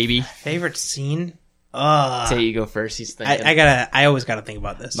scene, baby. Favorite scene? Say you go first. He's thinking. I always gotta think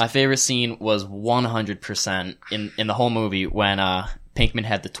about this. My favorite scene was 100% in the whole movie when Pinkman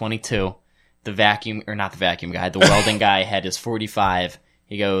had the 22, the vacuum, or not the vacuum guy, the welding guy had his 45.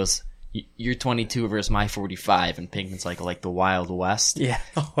 He goes, "You're 22 versus my 45," and Pinkman's like the Wild West. Yeah.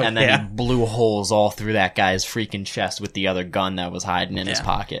 And then he blew holes all through that guy's freaking chest with the other gun that was hiding in his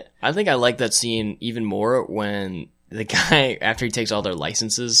pocket. I think I like that scene even more when the guy, after he takes all their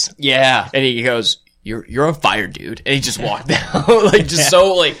licenses, Yeah. and he goes, You're on fire, dude. And he just walked out,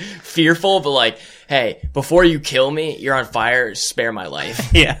 so fearful, but hey, before you kill me, you're on fire, spare my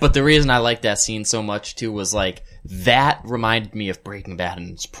life. Yeah. But the reason I like that scene so much too was that reminded me of Breaking Bad in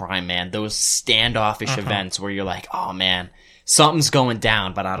its prime, man. Those standoffish events where you're like, oh man, something's going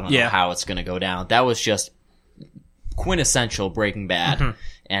down, but I don't know how it's gonna go down. That was just quintessential Breaking Bad.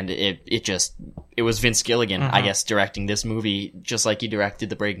 And it was Vince Gilligan, I guess, directing this movie just like he directed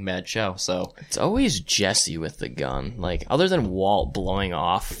the Breaking Bad show. So it's always Jesse with the gun. Other than Walt blowing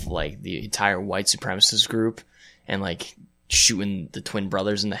off the entire white supremacist group and shooting the twin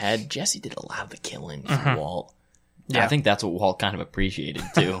brothers in the head, Jesse did a lot of the killing for Walt. yeah. I think that's what Walt kind of appreciated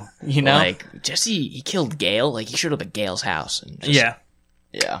too. You know, Jesse, he killed Gail. He showed up at Gail's house and Yeah.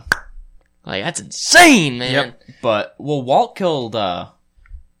 that's insane, man. Yep. But Walt killed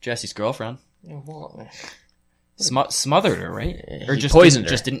Jesse's girlfriend. Yeah, Walt. Smothered her, right? Or He just poisoned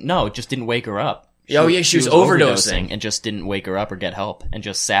didn't, her. just didn't wake her up. She was overdosing and just didn't wake her up or get help, and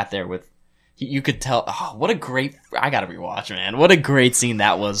just sat there with. You could tell. Oh, what a great! I gotta rewatch, man. What a great scene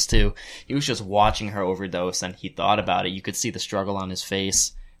that was too. He was just watching her overdose, and he thought about it. You could see the struggle on his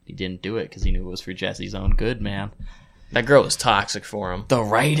face. He didn't do it because he knew it was for Jesse's own good, man. That girl was toxic for him. The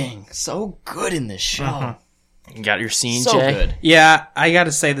writing, so good in this show. You got your scene, So Jay? good. Yeah, I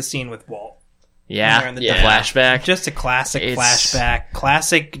gotta say the scene with Walt. Yeah, There in the the flashback. Just a classic flashback.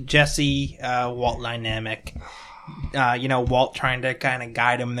 Classic Jesse Walt dynamic. Walt trying to kind of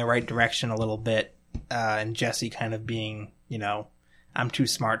guide him in the right direction a little bit. And Jesse kind of being, I'm too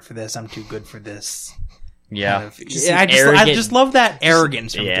smart for this. I'm too good for this. Yeah. I just love that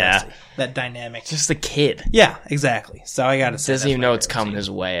arrogance from Jesse. That dynamic. Just a kid. Yeah, exactly. So I gotta say. Doesn't even that's my know it's favorite coming scene.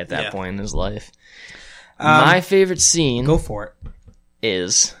 his way at that Yeah. point in his life. My favorite scene Go for it.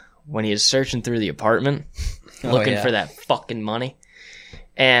 is when he is searching through the apartment looking yeah. for that fucking money.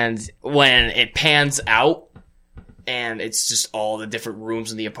 And when it pans out and it's just all the different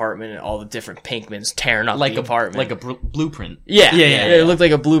rooms in the apartment and all the different Pinkmans tearing up the apartment. Like a blueprint. Yeah. Yeah. It looked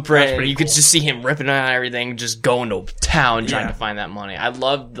like a blueprint. That's And pretty you could cool. just see him ripping on everything, just going to town trying Yeah. to find that money. I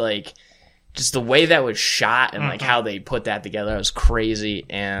loved just the way that was shot and how they put that together. It was crazy.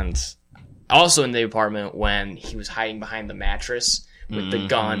 And also in the apartment when he was hiding behind the mattress with the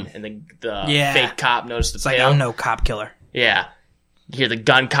gun and the fake cop noticed the It's pill. like, I'm no cop killer. Yeah. You hear the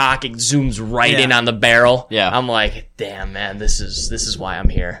gun cock, it zooms right in on the barrel. Yeah. I'm like, damn, man, this is why I'm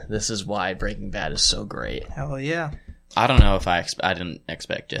here. This is why Breaking Bad is so great. Hell yeah. I don't know if I didn't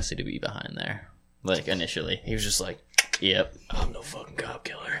expect Jesse to be behind there. Initially. He was just like, Yep. I'm no fucking cop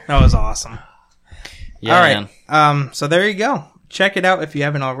killer. That was awesome. Yeah, All right. man. So there you go. Check it out if you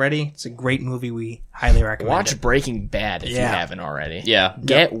haven't already. It's a great movie. We highly recommend Watch it. Breaking Bad if you Yeah. haven't already. Yeah.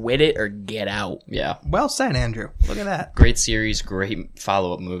 Get with it or get out. Yeah. Well said, Andrew. Look at that. Great series, great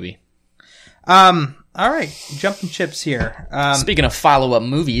follow-up movie. All right. Jumping chips here. Speaking of follow-up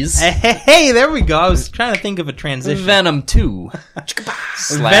movies, Hey, there we go. I was trying to think of a transition. Venom 2.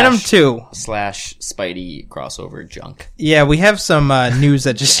 Venom 2. / Spidey crossover junk. Yeah, we have some news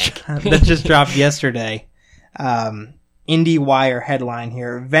that just dropped yesterday. IndieWire headline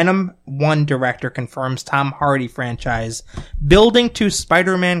here. Venom 1 director confirms Tom Hardy franchise building to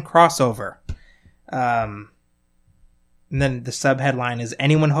Spider-Man crossover. And then the subheadline is,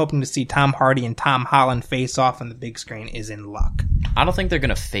 anyone hoping to see Tom Hardy and Tom Holland face off on the big screen is in luck. I don't think they're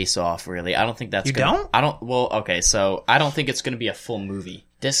gonna face off. Really, I don't think that's. You gonna, don't? I don't. Well, okay, so I don't think it's gonna be a full movie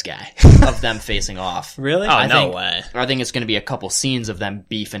This guy. of them facing off. Really? Oh, no think, way. I think it's gonna be a couple scenes of them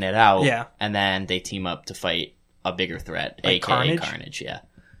beefing it out. Yeah. And then they team up to fight a bigger threat, Like aka Carnage? Carnage. Yeah.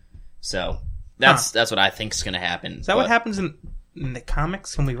 So that's what I think is gonna happen. Is that what happens in the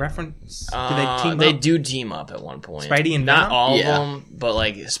comics? Can we reference? Do they team They up? do team up at one point. Spidey and not Venom? all Yeah. of them, but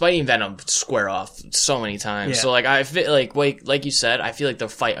like Spidey and Venom square off so many times. Yeah. So like I feel like you said, I feel like they'll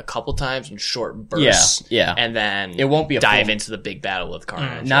fight a couple times in short bursts. Yeah. and then It won't be a dive full- into the big battle with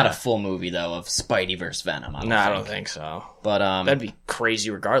Carnage. Not a full movie though of Spidey versus Venom. No, I don't think so. But That'd be crazy.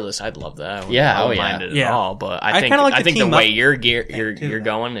 Regardless, I'd love that. Yeah, I oh, wouldn't yeah. mind it at Yeah. all. But I I think kinda like I the think the team way up you're too, you're though.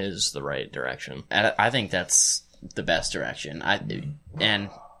 going is the right direction. I think that's the best direction.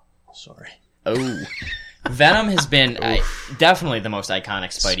 Sorry. Venom has been definitely the most iconic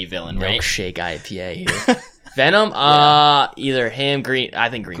Spidey villain, right? Milkshake IPA here. Venom, either him, Green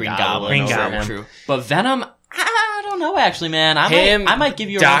Goblin. Green over Goblin. him. True. But Venom, I don't know actually, man. Him, I might give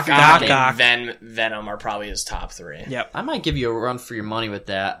you a Doc run for your Ock, money. Ock. and Venom are probably his top three. Yep. I might give you a run for your money with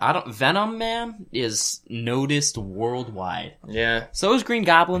that. Venom, man, is noticed worldwide. Yeah. So is Green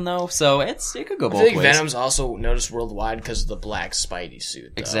Goblin though, so it could go I both feel like ways. Venom's also noticed worldwide because of the black Spidey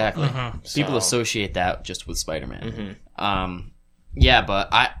suit. Though. Exactly. People associate that just with Spider-Man. Yeah, but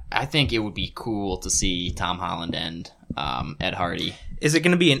I think it would be cool to see Tom Holland and Ed Hardy. Is it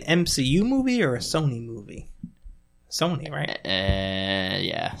going to be an MCU movie or a Sony movie? Sony, right?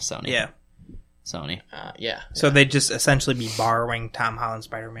 Yeah, Sony. Yeah. Sony. Yeah. So they'd just essentially be borrowing Tom Holland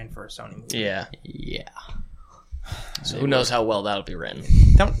Spider-Man for a Sony movie. Yeah. Yeah. So who knows how well that'll be written.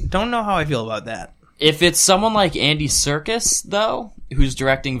 Don't know how I feel about that. If it's someone like Andy Serkis, though, who's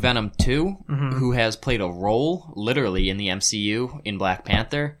directing Venom 2, who has played a role, literally, in the MCU in Black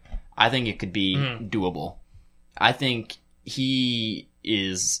Panther, I think it could be doable. I think he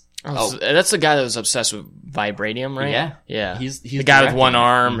is... So that's the guy that was obsessed with vibranium, right? Yeah. Yeah. He's the guy with directing one it.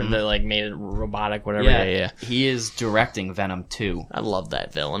 arm and they like made it robotic, whatever. Yeah. He is directing Venom 2. I love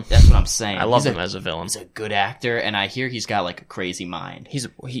that villain. That's what I'm saying. I love He's him as a villain. He's a good actor, and I hear he's got like a crazy mind. He's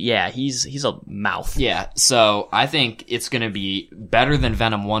a mouth. Yeah, so I think it's going to be better than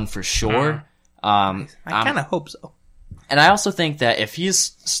Venom 1 for sure. I kind of hope so. And I also think that if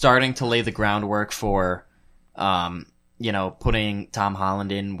he's starting to lay the groundwork for, putting Tom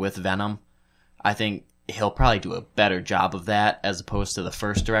Holland in with Venom, I think he'll probably do a better job of that as opposed to the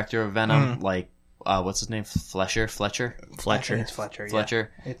first director of Venom, like, what's his name? Fletcher? I think it's Fletcher. Yeah.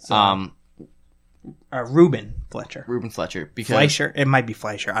 Fletcher. It's Ruben Fletcher. Ruben Fletcher. Because Fleischer. It might be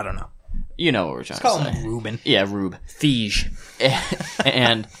Fleischer. I don't know. you know what we're trying Call to say. him Ruben. Yeah, Rube. Thiege.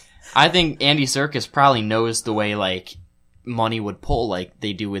 And I think Andy Serkis probably knows the way, like, money would pull like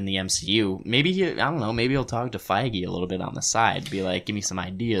they do in the MCU. Maybe maybe he'll talk to Feige a little bit on the side, be like, give me some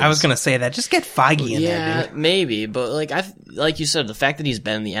ideas. I was gonna say that. Just get Feige in there, dude. Maybe, but like you said, the fact that he's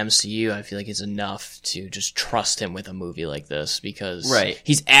been in the MCU, I feel like is enough to just trust him with a movie like this because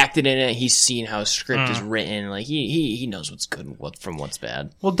he's acted in it, he's seen how a script is written, like he knows what's good from what's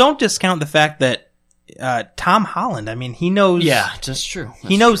bad. Well, don't discount the fact that Tom Holland. I mean, he knows. Yeah, that's true.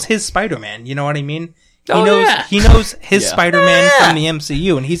 He knows his Spider-Man. You know what I mean? He He knows his Spider-Man from the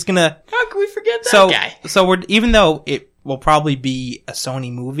MCU, and he's gonna. How can we forget that guy? So we're even though it will probably be a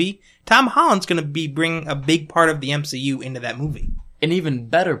Sony movie, Tom Holland's gonna bring a big part of the MCU into that movie. An even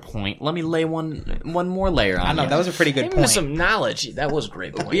better point. Let me lay one more layer on. I know you. that was a pretty good Give point. him some knowledge. That was a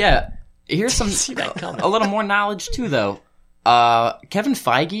great point. Yeah, here's some See that coming. a little more knowledge too, though. Kevin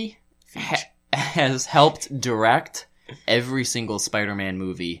Feige has helped direct every single Spider-Man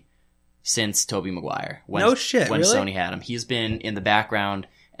movie since Tobey Maguire. No shit, When really? Sony had him. He's been in the background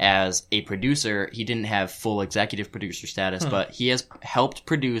as a producer. He didn't have full executive producer status, but he has helped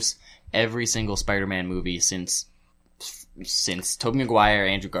produce every single Spider-Man movie since Tobey Maguire,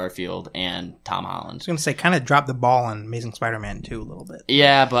 Andrew Garfield, and Tom Holland. I was gonna say, kind of dropped the ball on Amazing Spider-Man 2 a little bit.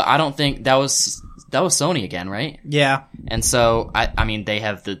 Yeah, but I don't think that was Sony again, right? Yeah, And so, I mean, they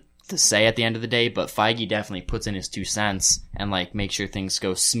have the say at the end of the day, but Feige definitely puts in his 2 cents and, like, make sure things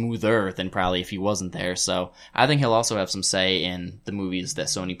go smoother than probably if he wasn't there. So I think he'll also have some say in the movies that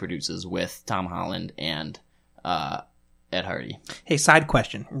Sony produces with Tom Holland and Ed Hardy. Hey, side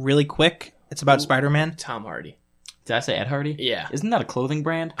question, really quick. It's about Spider-Man. Tom Hardy. Did I say Ed Hardy? Yeah. Isn't that a clothing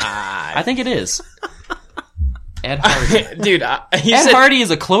brand? I think it is. Ed Hardy. Dude, Ed Hardy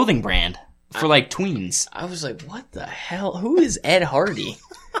is a clothing brand for, like, tweens. I was like, what the hell? Who is Ed Hardy?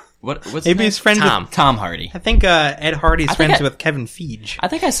 What's Maybe he's friends Tom. with... Tom Hardy. I think Ed Hardy's I think friends I- with Kevin Feige. I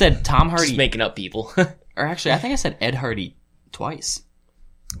think I said Tom Hardy. Just making up people. Or actually, I think I said Ed Hardy twice.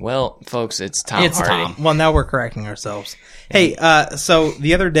 Well, folks, it's Tom It's Hardy. Tom. Well, now we're correcting ourselves. Hey, so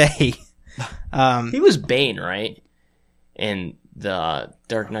the other day... He was Bane, right? In the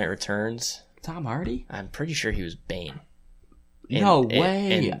Dark Knight Returns. Tom Hardy? I'm pretty sure he was Bane. No And-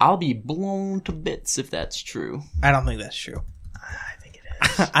 way. and- I'll be blown to bits if that's true. I don't think that's true. I think it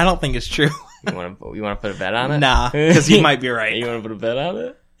is. I don't think it's true. You want to put a bet on it? Nah, because you might be right. You want to put a bet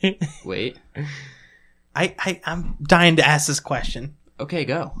on it? Wait. I'm dying to ask this question. Okay,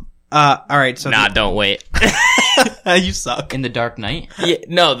 go. All right, so... Nah, don't wait. you suck. In the Dark Knight? Yeah,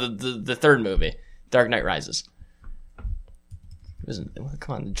 no, the third movie, Dark Knight Rises.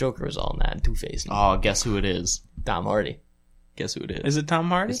 Come on, the Joker was all in that. Two-Face. Oh, guess who it is? Tom Hardy. Guess who it is? Is it Tom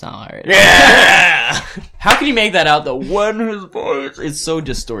Hardy? It's Tom Hardy. Yeah! How can you make that out, though? When his voice is so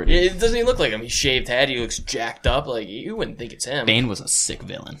distorted. It doesn't even look like him. He's shaved head. He looks jacked up. Like, you wouldn't think it's him. Bane was a sick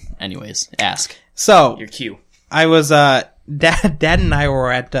villain. Anyways, ask. So, Your cue. I was... Dad and I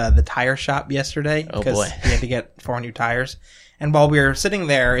were at the tire shop yesterday. Oh, because boy. we had to get 4 new tires. And while we were sitting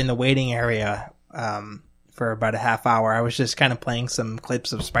there in the waiting area for about a half hour, I was just kind of playing some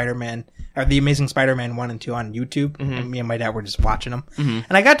clips of Spider-Man... or The Amazing Spider-Man 1 and 2 on YouTube. And me and my dad were just watching them. And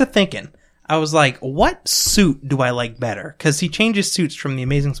I got to thinking... I was like, what suit do I like better? Because he changes suits from The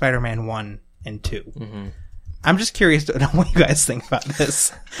Amazing Spider-Man 1 and 2. I'm just curious to know what you guys think about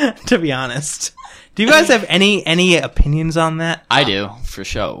this, to be honest. Do you guys have any opinions on that? I do, for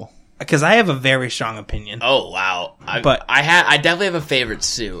sure. Because I have a very strong opinion Oh, wow. I definitely have a favorite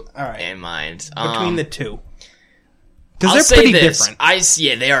suit in mind. between the two. Because I'll they're say pretty this. different.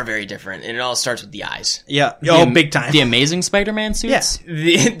 Yeah, they are very different. And it all starts with the eyes. Yeah. Oh, big time. The Amazing Spider-Man suits?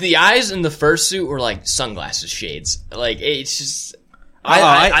 Yeah. The eyes in the first suit were like sunglasses shades. Like, it's just...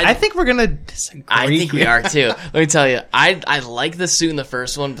 I think we're going to disagree. I think we here. are too. Let me tell you, I like the suit in the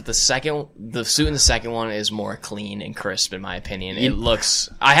first one, but the suit in the second one is more clean and crisp in my opinion. It looks.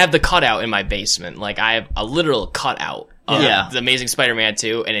 I have the cutout in my basement. Like I have a literal cutout of the Amazing Spider-Man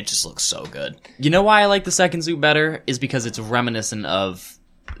 2, and it just looks so good. You know why I like the second suit better? Is because it's reminiscent of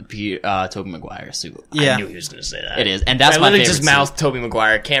Tobey Maguire's suit. Yeah. I knew he was going to say that. It is, and that's I my literally favorite just suit. mouthed Tobey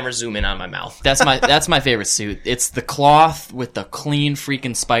Maguire. Camera zoom in on my mouth. That's my favorite suit. It's the cloth with the clean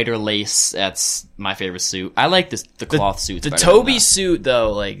freaking spider lace. That's my favorite suit. I like the cloth suits. The better than Toby that. suit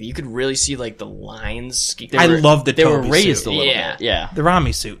though, like you could really see like the lines. I love the They were Toby raised suit. a little Yeah. bit. Yeah. The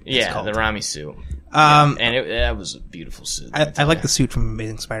Rami suit. it's Yeah, called. the Rami suit. Um, And that was a beautiful suit. I like the suit from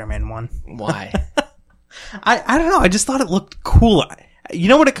Amazing Spider-Man 1. Why? I don't know. I just thought it looked cool. You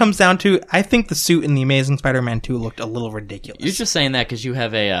know what it comes down to? I think the suit in The Amazing Spider-Man 2 looked a little ridiculous. You're just saying that because you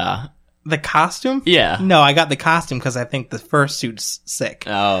have a. The costume? Yeah. No, I got the costume because I think the first suit's sick.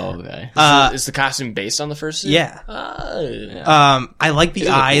 Oh, okay. Is the costume based on the first suit? Yeah. Oh. I like the It is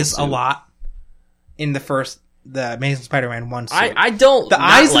a cool eyes a suit. lot in the Amazing Spider-Man 1 suit. I don't. the not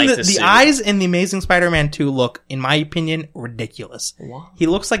eyes like in the the suit. eyes in the Amazing Spider-Man 2 look, in my opinion, ridiculous. What? He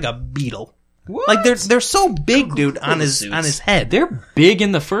looks like a beetle. Like they're so big, dude, on his suits. head. They're big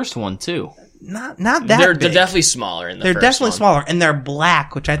in the first one too. not that They're big. definitely smaller in the They're first definitely one. smaller, and they're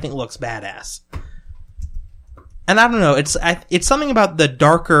black, which I think looks badass. And I don't know, it's something about the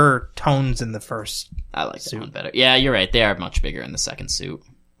darker tones in the first. I like that one better. Yeah, you're right. They are much bigger in the second suit,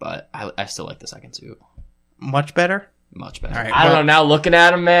 but I still like the second suit Much better. much better. All right. I don't know. Now looking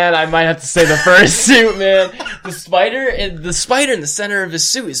at him, man, I might have to say the first suit, man. The spider in the center of his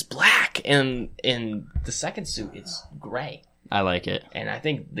suit is black, and in the second suit, it's gray. I like it. And I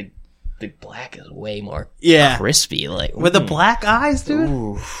think the black is way more Yeah. crispy. Like With the black eyes, dude.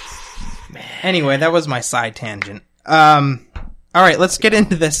 ooh, man. Anyway, that was my side tangent. All right, let's get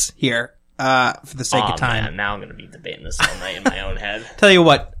into this here. For the sake of time. Man, now I'm gonna be debating this all night in my own head. Tell you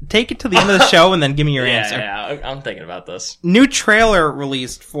what, take it to the end of the show and then give me your answer. Yeah, I'm thinking about this. New trailer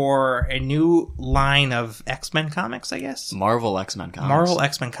released for a new line of X-Men comics, I guess. Marvel X-Men comics. Marvel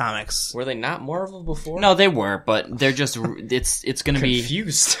X-Men comics. Were they not Marvel before? No, they were, but they're just it's gonna be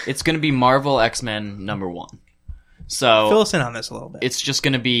confused. it's gonna be Marvel X-Men #1. So Fill us in on this a little bit. it's just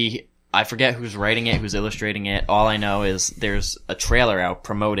gonna be, I forget who's writing it, who's illustrating it. All I know is there's a trailer out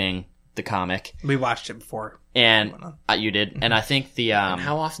promoting the comic, We watched it before. and you did, and I think the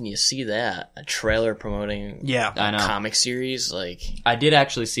How often do you see that? A trailer promoting Yeah. I know. comic series? Like, I did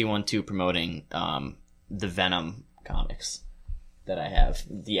actually see one too promoting the Venom comics that I have.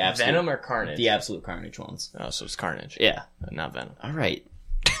 The absolute, Venom or Carnage? The Absolute Carnage ones. Oh, so it's Carnage. Yeah. Not Venom. All right.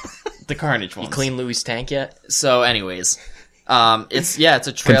 The Carnage ones. Clean Louis' tank yet? So, anyways, it's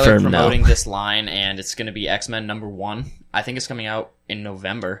a trailer Confirmed, promoting no. this line, and it's going to be X-Men #1. I think it's coming out in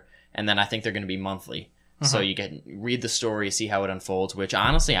November. and then I think they're going to be monthly. So you can read the story, see how it unfolds, which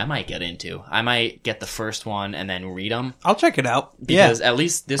honestly I might get into. I might get the first one and then read them. I'll check it out. Because at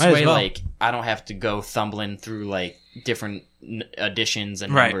least this Might as way, well. like, I don't have to go thumbling through, like, different editions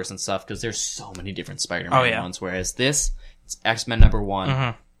and numbers and stuff, because there's so many different Spider-Man ones, whereas this, it's X-Men number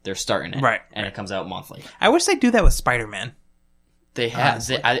 1, they're starting it, and it comes out monthly. I wish they do that with Spider-Man. They have,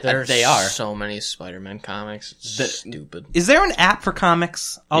 There's they are. so many Spider-Man comics. It's stupid. Is there an app for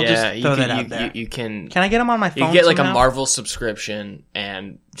comics? I'll just throw that out there. You can. Can I get them on my phone? You can get like somehow? a Marvel subscription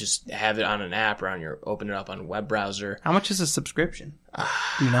and just have it on an app or on your open it up on a web browser. How much is a subscription?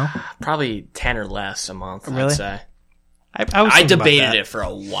 Do you know? Probably 10 or less a month. Really? I'd say. I was I thinking about debated that. it for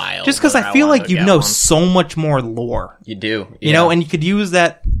a while. Just because whether I feel wanted like to you get know one. so much more lore. You do. You know, and you could use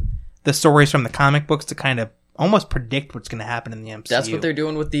the stories from the comic books to kind of almost predict what's going to happen in the MCU. That's what they're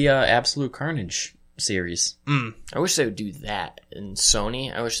doing with the Absolute Carnage series. I wish they would do that in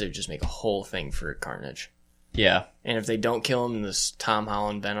Sony. I wish they would just make a whole thing for Carnage. Yeah. And if they don't kill him in this Tom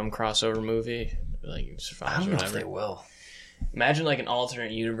Holland Venom crossover movie, like I survives don't or know if whatever. they will. Imagine like an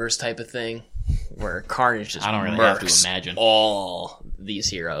alternate universe type of thing where Carnage just I don't really have to murks imagine. all these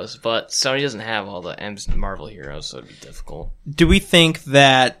heroes. But Sony doesn't have all the Marvel heroes, so it'd be difficult. Do we think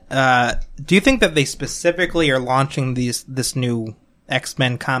that? Do you think that they specifically are launching this new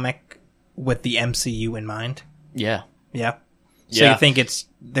X-Men comic with the MCU in mind? Yeah. Yeah. So Yeah. you think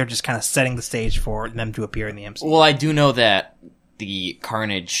they're just kind of setting the stage for them to appear in the MCU? Well, I do know that the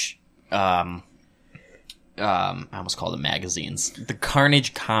Carnage, I almost called them magazines. The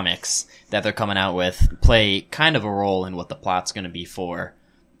Carnage comics that they're coming out with play kind of a role in what the plot's going to be for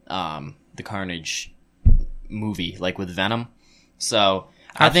the Carnage movie, like with Venom. So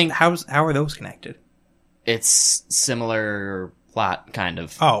I think how are those connected? it's similar plot, kind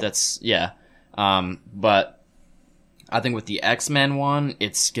of. Oh. That's, yeah. But I think with the X-Men one,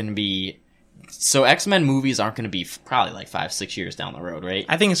 it's going to be... So X-Men movies aren't going to be probably like 5-6 years down the road, right?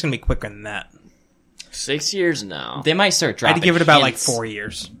 I think it's going to be quicker than that. 6 years now. They might start dropping I'd give it about hints. like 4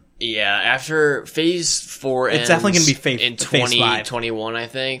 years. Yeah, after Phase 4 It's ends definitely gonna be phase- in phase 5. 2021, I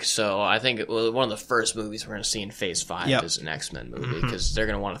think. So I think one of the first movies we're going to see in Phase 5 Yep. is an X-Men movie, because they're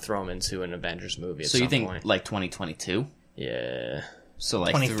going to want to throw them into an Avengers movie at So some you think point. like 2022? Yeah. So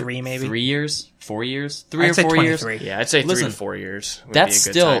like 23 maybe? 3 years? 4 years? 3 I'd or say 4 years? 23. Yeah, I'd say 3 Listen, to 4 years would that's be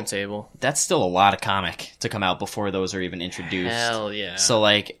a good still- timetable. That's still a lot of comic to come out before those are even introduced. Hell yeah. So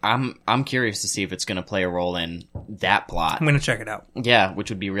like I'm curious to see if it's going to play a role in that plot. I'm going to check it out. Yeah, which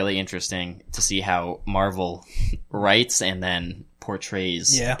would be really interesting to see how Marvel writes and then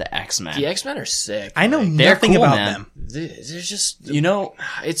portrays the X-Men. The X-Men are sick. I know Like, nothing cool, about man. them. they're just... You know,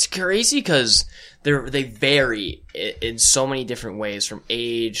 It's crazy because they vary in so many different ways, from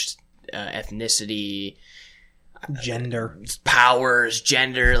age, ethnicity, Gender. powers,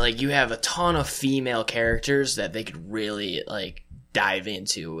 gender. Like, you have a ton of female characters that they could really like dive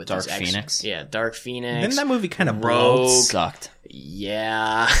into with Dark these Phoenix. Yeah, Dark Phoenix. Didn't that movie kind of Rogue. blow? sucked.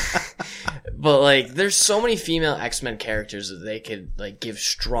 Yeah. But like, there's so many female X-Men characters that they could like give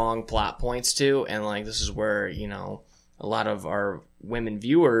strong plot points to, and like, this is where, you know, a lot of our women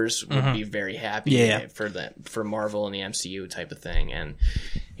viewers would be very happy Yeah. for Marvel and the MCU type of thing. And,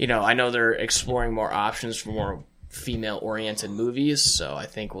 you know, I know they're exploring more options for more female oriented movies, so I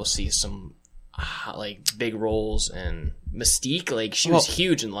think we'll see some like big roles. And Mystique, like, she was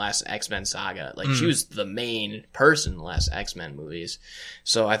huge in the last X-Men saga. Like, she was the main person in the last X-Men movies.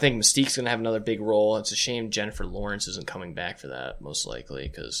 So I think Mystique's gonna have another big role. It's a shame Jennifer Lawrence isn't coming back for that, most likely,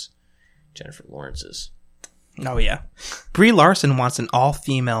 because Jennifer Lawrence is... Oh, yeah. Brie Larson wants an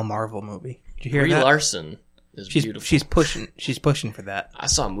all-female Marvel movie. Did you hear Brie that? Larson is beautiful. She's pushing for that. I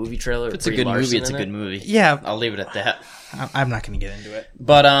saw a movie trailer. If it's a good movie, it's a good movie. Yeah. I'll leave it at that. I'm not going to get into it.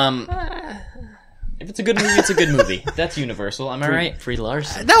 But if it's a good movie, it's a good movie. That's universal. Am I right? Brie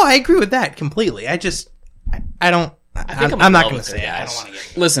Larson. No, I agree with that completely. I don't... I'm not going to say it. I don't want to get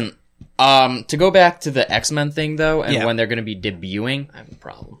into it. Listen, to go back to the X-Men thing though, and when they're going to be debuting, I have a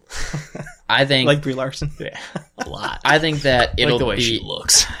problem. I think Like Brie Larson? Yeah, a lot. I think that it'll like the way be. she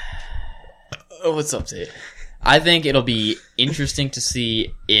looks. Oh, what's up, Dave? I think it'll be interesting to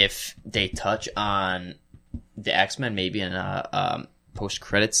see if they touch on the X-Men maybe in a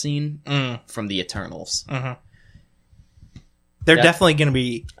post-credit scene from the Eternals. They're definitely going to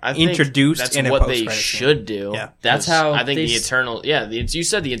be I think introduced that's in a what they post-credit scene. should do. Yeah. That's 'Cause how I think they the Eternal. Yeah, you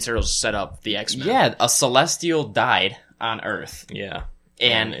said the Eternals set up the X-Men. Yeah, a Celestial died on Earth, yeah.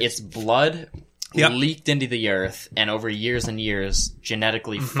 and its blood Yep. leaked into the Earth, and over years and years,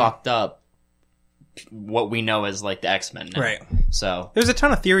 genetically fucked up what we know as like the X-Men now. Right. So There's a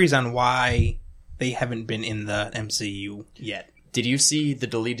ton of theories on why they haven't been in the MCU yet. Did you see the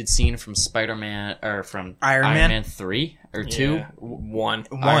deleted scene from Spider-Man or from Iron Man? Man 3 or 2? Yeah. One.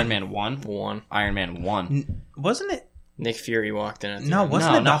 Iron Man 1? One. Iron Man 1. Wasn't it? Nick Fury walked in at the No, end.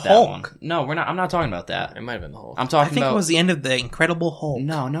 wasn't it the not that Hulk? one. No, we're not. I'm not talking about that. It might have been the Hulk. I'm I talking think about. it was the end of the Incredible Hulk.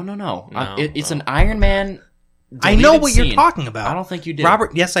 No. No, It's an Iron Man. I know what scene. you're talking about. I don't think you did.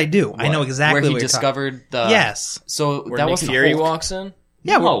 Robert, yes, I do. I know What? exactly where he what you're discovered the. Yes. So Where that Nick wasn't Fury Hulk. walks in?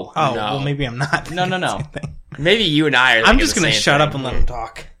 Yeah. No. Oh, No. well, maybe I'm not. No. Same thing. Maybe you and I are I'm just going to shut up and let him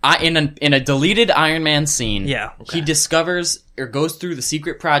talk. In a deleted Iron Man scene, Yeah. he discovers or goes through the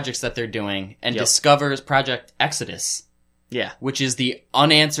secret projects that they're doing and Yep. discovers Project Exodus, Yeah. which is the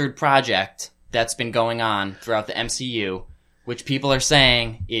unanswered project that's been going on throughout the MCU, which people are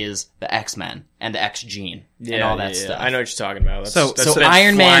saying is the X-Men and the X-Gene and all that stuff. I know what you're talking about. So been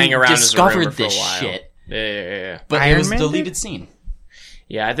Iron Man flying around as a rumor discovered for a this while. shit, Yeah. but Iron it was a Man deleted did? scene.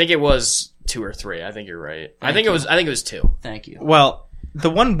 Yeah, I think it was 2 or 3. I think you're right. I think it was 2. Thank you. Well, the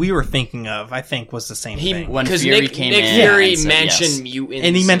one we were thinking of, I think, was the same thing. When Because Fury Nick came in Fury and said mentioned yes. mutants.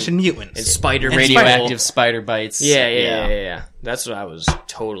 And he mentioned mutants. and spider And radio. radioactive spider bites. Yeah. That's what I was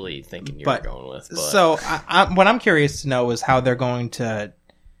totally thinking you But- were going with. But So, what I'm curious to know is how they're going to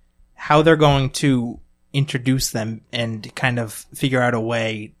introduce them and kind of figure out a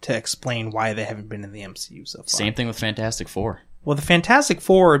way to explain why they haven't been in the MCU so far. Same thing with Fantastic Four. Well, the Fantastic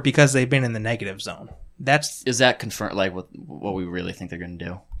Four, because they've been in the negative zone. That's Is that confirmed? Like what we really think they're going to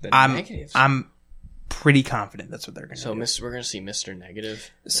do? I'm pretty confident that's what they're going to so do. we're gonna see Mr. Negative.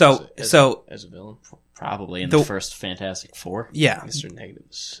 So as a villain. Probably in The- the first Fantastic Four. Yeah, Mr. Negative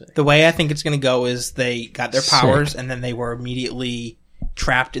is sick. the way I think it's going to go is they got their Sick. powers and then they were immediately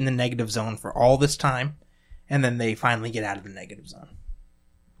trapped in the negative zone for all this time, and then they finally get out of the negative zone.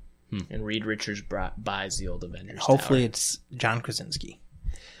 And Reed Richards buys the old Avengers. Hopefully, Tower. it's John Krasinski.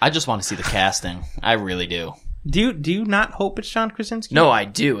 I just want to see the casting. I really do. Do you not hope it's John Krasinski? No, I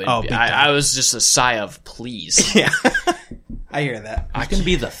do. Oh, big time. I was just a sigh of please. Yeah, I hear that. Who's going to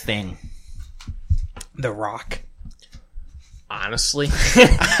be the Thing? The Rock. Honestly,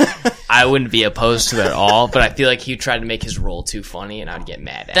 I wouldn't be opposed to it at all. But I feel like he tried to make his role too funny, and I'd get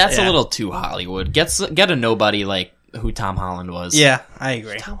mad at That's it. a little too Hollywood. Get a nobody like who Tom Holland was. Yeah, I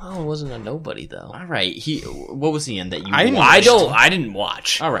agree. Tom Holland wasn't a nobody though. All right. What was he in that you? I watched? I didn't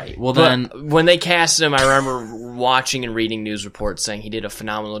watch. All right. Well But then, when they cast him, I remember watching and reading news reports saying he did a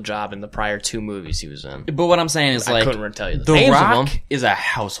phenomenal job in the prior 2 movies he was in. but what I'm saying is I like couldn't tell you the The names Rock of them. is a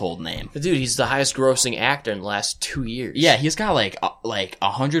household name. But dude, he's the highest grossing actor in the last 2 years. Yeah, he's got like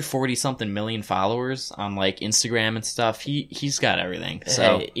 140 something million followers on like Instagram and stuff. He's got everything.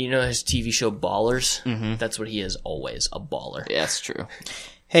 So Hey, you know his TV show Ballers? Mm-hmm. That's what he is always, a baller. yeah, that's true.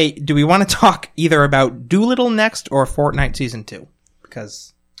 Hey, do we want to talk either about Doolittle next or Fortnite Season 2?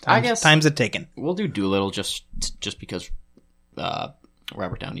 Because time's a ticking. We'll do Doolittle just because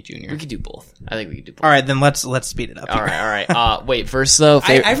Robert Downey Jr. We could do both. I think we could do both. All right, then let's speed it up. All here. right. Wait, first though,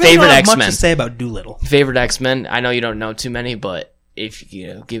 I really favorite don't have X-Men. much to say about Doolittle. Favorite X-Men. I know you don't know too many, but if you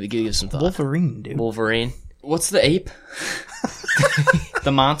know, give some thought. Wolverine, dude. Wolverine. What's the ape?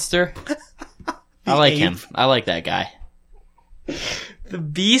 The monster. I like him. I like that guy. The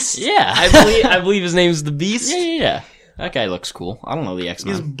Beast. Yeah. I believe his name's the Beast. Yeah. That guy looks cool. I don't know the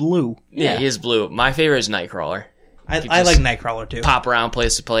X-Men. He's blue. Yeah, he is blue. My favorite is Nightcrawler. I just like Nightcrawler too. Pop around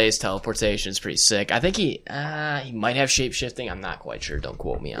place to place, teleportation is pretty sick. I think he might have shape shifting. I'm not quite sure. Don't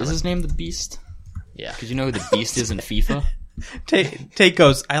quote me on Is it. his name the Beast? Yeah. Because you know who the Beast is in FIFA? Take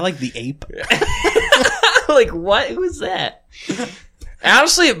goes. I like the ape. Like what? Who's that?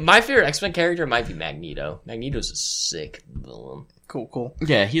 Honestly, my favorite X-Men character might be Magneto. Magneto's a sick villain. Cool.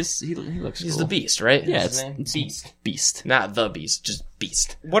 Yeah, he looks He's cool. the Beast, right? Yeah, Is his it's name? Beast. Not the Beast, just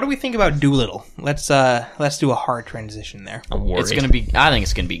Beast. What do we think about Doolittle? Let's do a hard transition there. I'm worried. I think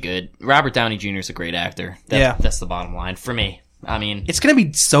it's gonna be good. Robert Downey Jr. is a great actor. That's the bottom line for me. I mean, It's gonna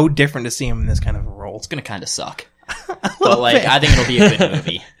be so different to see him in this kind of a role. it's gonna kind of suck, but like I think it'll be a good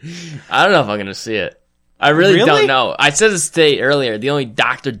movie. I don't know if I'm gonna see it. I really Really? don't know. I said this today earlier. The only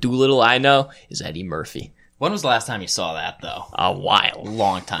Dr. Doolittle I know is Eddie Murphy. When was the last time you saw that though? A while.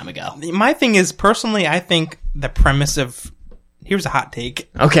 Long time ago. My thing is, personally, I think the premise of here's a hot take.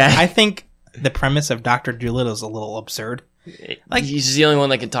 Okay. I think the premise of Dr. Doolittle is a little absurd. Like he's the only one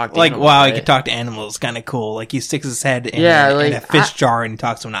that can talk to Like, animals, wow, he right? can talk to animals, kind of cool. Like, he sticks his head in, Yeah, in like, a fish jar and he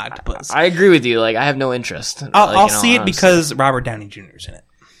talks to an octopus. I agree with you. Like, I have no interest. I'll see it because Robert Downey Jr. is in it.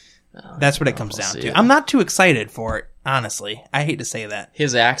 That's what it comes we'll down see to. it. I'm not too excited for it, honestly. I hate to say that.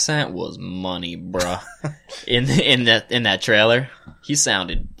 His accent was money, bruh. in that trailer, he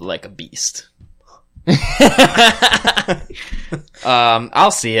sounded like a beast.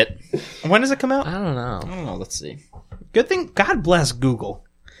 I'll see it. When does it come out? I don't know. I don't know. Let's see. Good thing. God bless Google.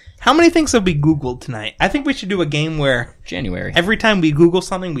 How many things have we Googled tonight? I think we should do a game where January. every time we Google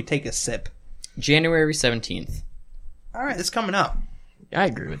something, we take a sip. January 17th. All right, it's coming up. I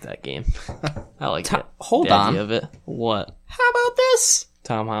agree with that game. I like it. Hold the on. idea of it. What? How about this?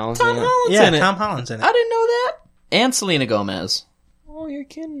 Tom Holland. Tom Holland's Yeah, in it. Tom Holland's in it. I didn't know that. And Selena Gomez. Oh, you're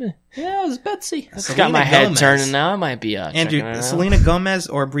kidding me. Yeah, it was Betsy. It's Selena got my head Gomez. turning now. I might be Andrew, checking it out. Selena Gomez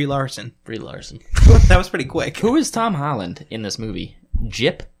or Brie Larson? Brie Larson. That was pretty quick. Who is Tom Holland in this movie?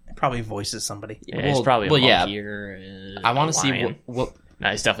 Jip? Probably voices somebody. Yeah, he's probably a yeah. monkey or I want a to see lion. what No,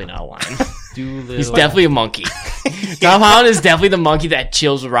 he's definitely not a lion. Doolittle. He's definitely a monkey. Tom Holland is definitely the monkey that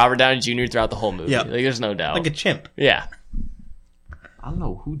chills with Robert Downey Jr. throughout the whole movie. Yep. Like, there's no doubt. Like a chimp. Yeah. I don't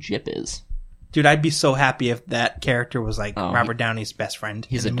know who Jip is. Dude, I'd be so happy if that character was like Oh, Robert Downey's best friend.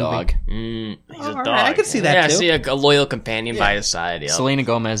 He's a in the movie. dog. He's a All dog. right, I could see that, yeah, too. see a loyal companion by his side. Yep. Selena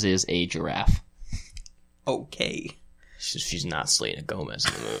Gomez is a giraffe. Okay. She's not Selena Gomez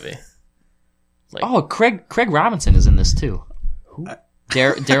in the movie. Oh, Craig Robinson is in this too. Who?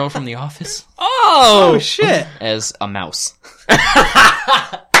 Daryl from The Office Oh, shit. as a mouse.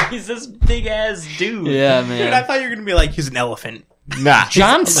 He's this big ass dude. Yeah, Dude, I man. thought you were going to be like, he's an elephant. Nah.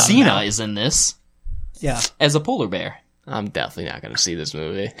 John Cena is in this Yeah. as a polar bear. I'm definitely not going to see this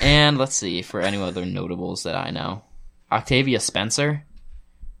movie. And let's see, for any other notables that I know. Octavia Spencer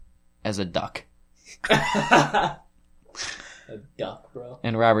as a duck. A duck, bro.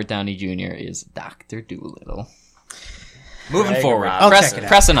 And Robert Downey Jr. is Dr. Doolittle. Moving Craig forward. Robinson. I'll check it out.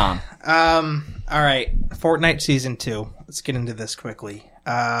 Pressing on. All right. Fortnite Season 2. Let's get into this quickly.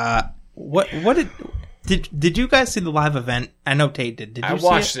 What did you guys see the live event? I know Tate did. Did you I see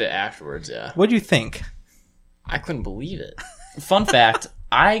watched it? it afterwards, yeah. What'd you think? I couldn't believe it. Fun fact,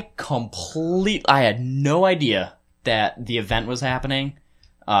 I had no idea that the event was happening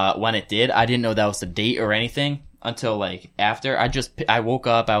when it did. I didn't know that was the date or anything until like after. I woke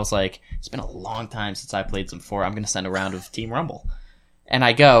up, I was like, it's been a long time since I played some Fortnite. I'm going to send a round of Team Rumble. And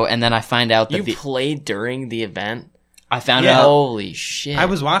I go, and then I find out that You played during the event? I found Yeah. out Holy shit. I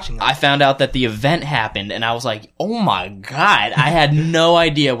was watching it. I found out that the event happened, and I was like, oh my god, I had no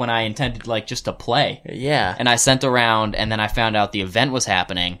idea when I intended like just to play. Yeah. And I sent around, and then I found out the event was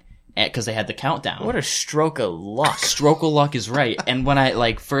happening because they had the countdown. What a stroke of luck. Stroke of luck is right. And when I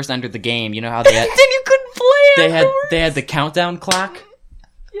like first entered the game, you know how they had, Then you couldn't play they had the countdown clock,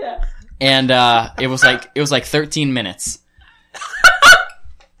 Yeah. and it was like 13 minutes.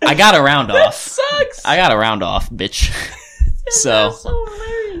 I got a round off. Sucks. I got a round off, bitch. So, so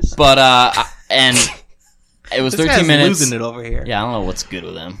hilarious. but and it was This 13 guy's minutes. losing it over here. Yeah, I don't know what's good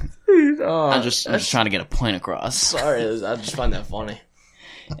with him. Oh, I'm just trying to get a point across. sorry. I just find that funny.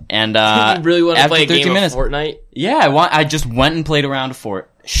 And You really want to after play a 13 game minutes, of Fortnite? yeah, I just went and played around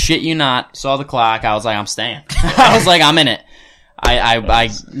Fort. Shit you not. Saw the clock. I was like, I'm staying. I was like, I'm in it. I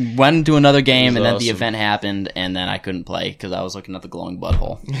went into another game, and then the awesome. event happened, and then I couldn't play because I was looking at the glowing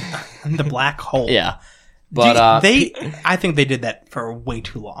butthole. The black hole. Yeah. But I think they did that for way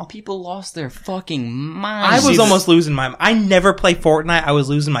too long. people lost their fucking I minds. was almost losing my. I never play Fortnite. I was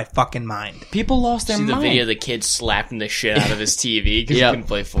losing my fucking mind. People lost their See the mind. video of the kid slapping the shit out of his TV because Yep. he couldn't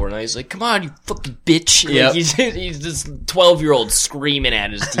play Fortnite. He's like, come on, you fucking bitch. Like, Yep. he's this 12-year-old screaming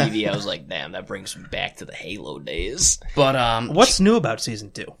at his TV. I was like, damn, that brings me back to the Halo days. But What's new about Season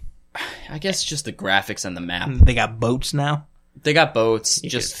 2? I guess just the graphics and the map. They got boats now. They got boats. You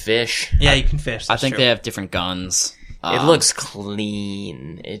Just could fish. Yeah, you can fish. I that's think true. they have different guns. It looks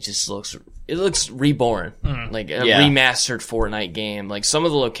clean. It just looks reborn. Like a Yeah. remastered Fortnite game. Like some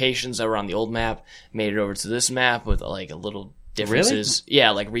of the locations that were on the old map made it over to this map with like a little differences.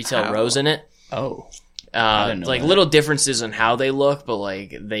 Yeah, like retail rows in it. Oh. didn't know Like that. little differences in how they look, but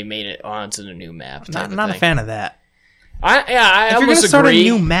like they made it onto the new map. Not a fan of that. I If you're gonna almost start agree. a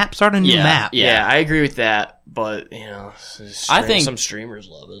new map, start a new Yeah. map. Yeah, I agree with that. But you know, I think- some streamers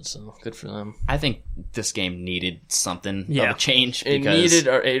love it, so good for them. I think this game needed something Yeah. of a change It because it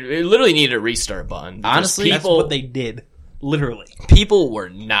literally needed a restart button. because Honestly, That's people what they did. Literally. people were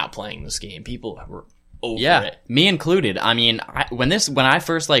not playing this game. People were over yeah, it. me included. I mean, when I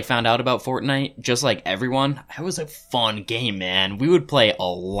first like found out about Fortnite, just like everyone, it was a fun game, man. We would play a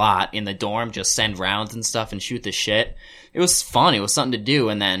lot in the dorm, just send rounds and stuff and shoot the shit. It was fun. It was something to do.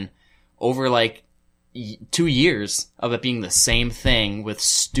 And then over like 2 years of it being the same thing with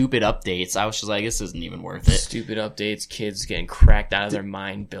stupid updates, I was just like, this isn't even worth it. Stupid updates, kids getting cracked out of their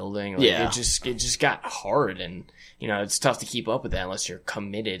mind building. Like, Yeah. it just got hard, and you know it's tough to keep up with that unless you're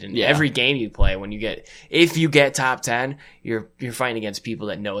committed. And Yeah. every game you play, if you get top 10, you're fighting against people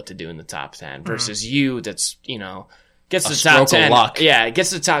that know what to do in the top 10 versus you that's gets a the stroke top of 10. luck. Yeah, it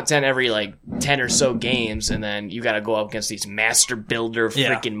gets the top 10 every like 10 or so games, and then you got to go up against these master builder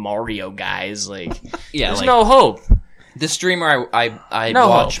freaking Mario guys. Like, there's like, no hope. The streamer I No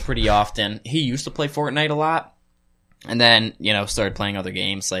watch hope. pretty often, he used to play Fortnite a lot, and then started playing other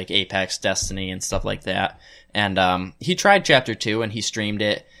games like Apex, Destiny, and stuff like that. And he tried Chapter 2 and he streamed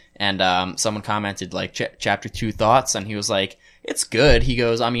it, and someone commented like Chapter 2 thoughts, and he was like, it's good. He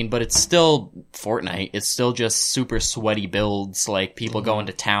goes, I mean, but it's still Fortnite. It's still just super sweaty builds, like people going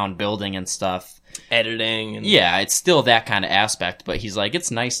to town building and stuff. Editing. And... Yeah, it's still that kind of aspect, but he's like, it's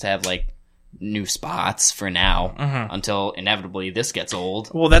nice to have like new spots for now until inevitably this gets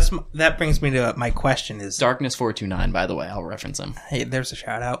old. Well, that brings me to my question is... Darkness 429, by the way, I'll reference him. Hey, there's a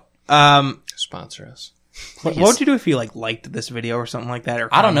shout out. Sponsor us. What would you do if you liked this video or something like that,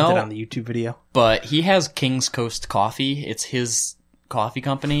 or I don't know. commented on the YouTube video? But he has King's Coast Coffee. It's his coffee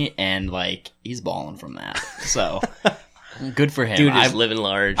company, and like he's balling from that. So good for him. Dude is living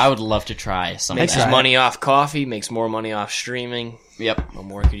large. I would love to try some Makes of his that. money off coffee, makes more money off streaming. Yep. What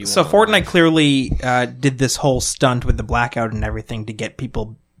more could you So want? Fortnite clearly did this whole stunt with the blackout and everything to get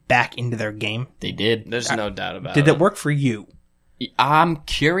people back into their game. They did. There's no doubt about Did it work for you? I'm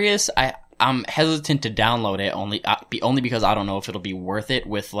curious. I'm hesitant to download it only because I don't know if it'll be worth it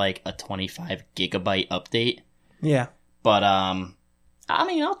with like a 25 gigabyte update. Yeah. But I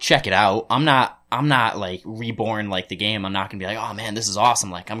mean, I'll check it out. I'm not like reborn like the game. I'm not gonna be like, oh man, this is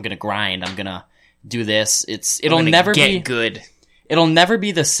awesome. Like I'm gonna grind. I'm gonna do this. It'll never be good. It'll never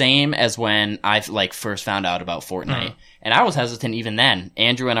be the same as when I like first found out about Fortnite. And I was hesitant even then.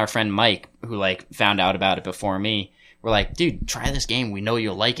 Andrew and our friend Mike, who like found out about it before me, were like, dude, try this game. We know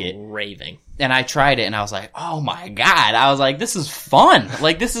you'll like it. Raving. And I tried it and I was like, oh my God. I was like, this is fun.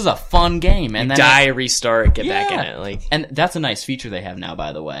 Like, this is a fun game. And then Die, restart, get back in it. Like, and that's a nice feature they have now,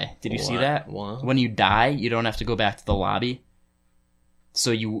 by the way. Did you see that? What? When you die, you don't have to go back to the lobby.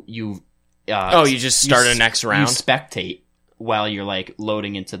 So you you just start a next round? You spectate while you're like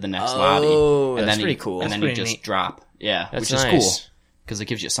loading into the next Oh, lobby. And that's then pretty cool. And That's then you pretty just neat. drop. Yeah, That's which is nice. cool. Because it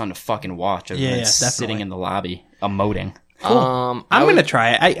gives you something to fucking watch other Yeah, than yeah, sitting definitely. in the lobby, emoting. Cool. I'm I'm going to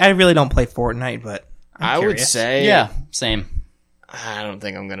try it. I really don't play Fortnite, but I'm I would curious. say, Yeah, same. I don't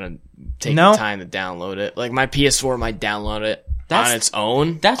think I'm gonna take No? the time to download it. Like my PS4 might download it That's- on its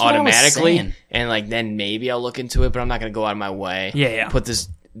own, that's what I was automatically, saying. and like then maybe I'll look into it. But I'm not gonna go out of my way. Yeah. Put this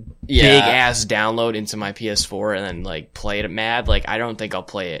Yeah. big ass download into my PS4 and then like play it mad. Like I don't think I'll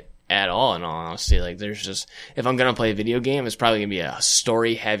play it at all. In all honesty, like there's just if I'm gonna play a video game, it's probably gonna be a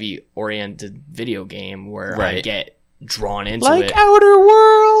story heavy oriented video game where I Right. get drawn into Like it. Outer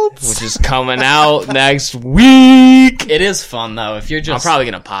Worlds. Which is coming out next week. It is fun though. If you're I'm just probably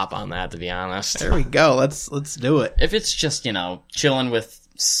gonna pop on that, to be honest. There we go. Let's do it. if it's just chilling with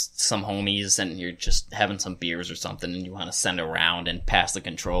some homies and you're just having some beers or something and you want to send around and pass the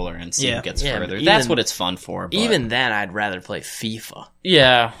controller and see Yeah. who gets Yeah, further, but that's even- what it's fun for. But Even then, I'd rather play FIFA.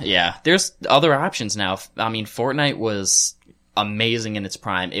 yeah, there's other options now. I mean, Fortnite was amazing in its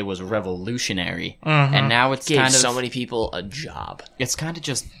prime. It was revolutionary, and now it's Gave kind of so many people a job. it's kind of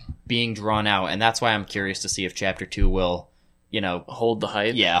just being drawn out, and that's why I'm curious to see if Chapter 2 will, Hold the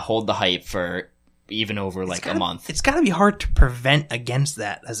hype. hold the hype for even over like a month. It's got to be hard to prevent against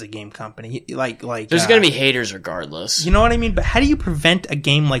that as a game company. Like There's gonna be haters regardless. You know what I mean? But how do you prevent a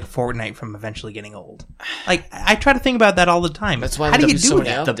game like Fortnite from eventually getting old? Like, I try to think about that all the time. That's why how do you there's so do many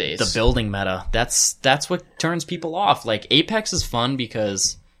that? updates. The building meta. That's what turns people off. Like Apex is fun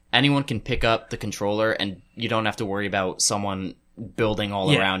because anyone can pick up the controller and you don't have to worry about someone building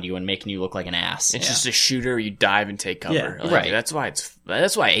all Yeah. around you and making you look like an ass. It's just a shooter. You dive and take cover. Yeah, Like, right. That's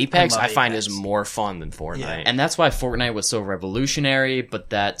why Apex I I, love find Apex. is more fun than Fortnite. Yeah. And that's why Fortnite was so revolutionary, but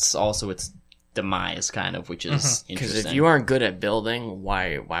that's also its demise kind of, which is Because interesting. if you aren't good at building,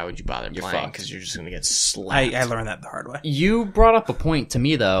 why would you bother You're playing? fucked. Because you're just gonna get slapped. I learned that the hard way. You brought up a point to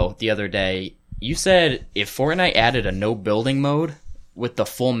me though the other day. You said if Fortnite added a no building mode with the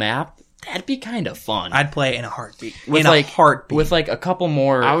full map, that'd be kind of fun. I'd play it in a heartbeat. with in like a heartbeat. with like a couple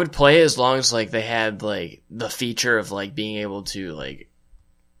more. I would play as long as like they had like the feature of like being able to like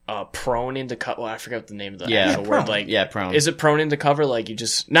prone into cover. Well, I forgot the name of the actual prone. word. Like, Yeah, prone. Is it prone into cover? Like you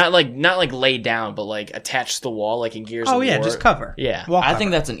just not like lay down, but like attached to the wall, like in Gears. oh of yeah, War. just cover. Yeah. Wall I cover.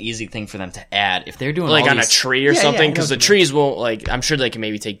 think that's an easy thing for them to add if they're doing Like all on a these- tree or Yeah, something, yeah, I know because the what you trees won't like. I'm sure they can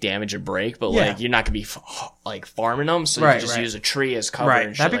maybe take damage or break, but Yeah. like you're not gonna be like farming them, so you Right, can just right. use a tree as cover Right,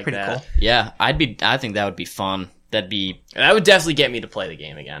 and shit that'd be like pretty that. cool. Yeah, I think that would be fun. That'd be And that would definitely get me to play the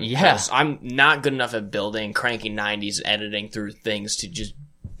game again. Yeah. 'Cause I'm not good enough at building, cranking 90s, editing through things to just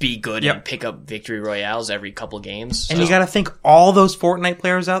be good Yep. and pick up victory royales every couple games. And So- you got to think all those Fortnite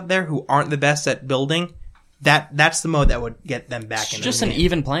players out there who aren't the best at building, That's the mode that would get them back in. Just an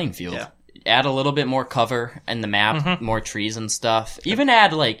even playing field. Yeah. Add a little bit more cover in the map, more trees and stuff. Even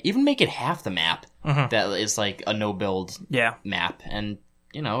make it half the map that is like a no build map, and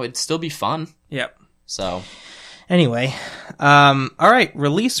it'd still be fun. Yep. So anyway, all right,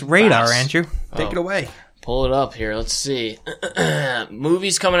 release radar, Fast. Andrew, take it away. Pull it up here. Let's see.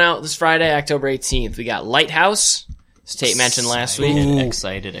 Movies coming out this Friday, October 18th. We got Lighthouse, as Tate mentioned last week.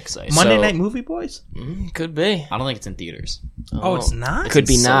 Excited. Monday So- Night Movie Boys. Could be. I don't think it's in theaters. Oh, it's not. Could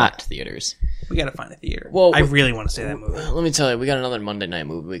be not. Select theaters. We gotta find a theater. Well, I really want to see that movie. Let me tell you, we got another Monday night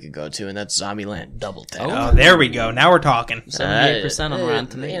movie we could go to, and that's Zombieland Double Tap. Oh, there we go. Now we're talking. 78% on Rotten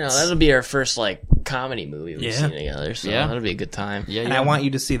Tomatoes. That'll be our first comedy movie we've seen together. So Yeah. that'll be a good time. Yeah, And I want you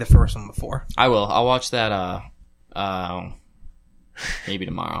to see the first one before. I will. I'll watch that. Maybe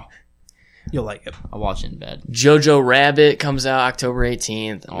tomorrow. You'll like it. I'll watch it in bed. Jojo Rabbit comes out October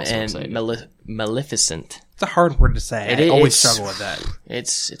 18th, Also and excited. Maleficent. It's a hard word to say. It I is. always struggle with that.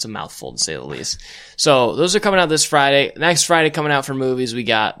 It's a mouthful to say the least. So those are coming out this Friday. Next Friday coming out for movies, we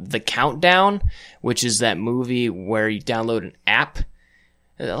got The Countdown, which is that movie where you download an app.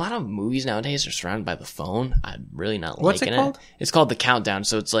 A lot of movies nowadays are surrounded by the phone. I'm really not What's liking it called? It's called The Countdown.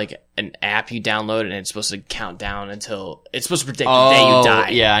 So it's like an app you download, and it's supposed to count down until it's supposed to predict the day you die.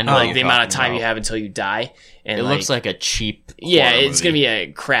 Yeah, I know. Like the amount of time you have until you die. And It looks like a cheap. yeah, horror it's movie. gonna be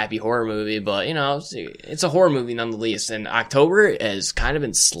a crappy horror movie, but it's a horror movie nonetheless. And October has kind of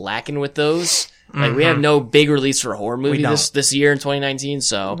been slacking with those. Like we have no big release for a horror movie don't. this year in 2019.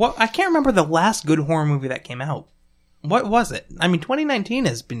 So Well, I can't remember the last good horror movie that came out. What was it? I mean, 2019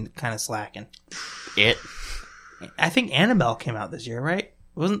 has been kind of slacking. It. I think Annabelle came out this year, right?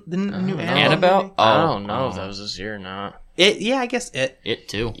 Wasn't the new Annabelle? Annabelle? movie? I don't know if that was this year or not. Yeah, I guess it. It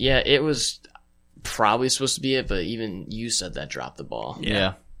too. Yeah, it was probably supposed to be it, but even you said that dropped the ball.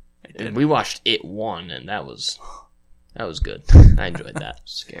 Yeah. And we watched It 1, and that was good. I enjoyed that.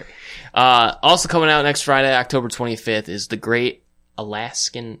 Scary. Also coming out next Friday, October 25th, is The Great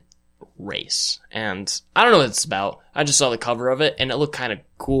Alaskan Race. And I don't know what it's about. I just saw the cover of it, and it looked kind of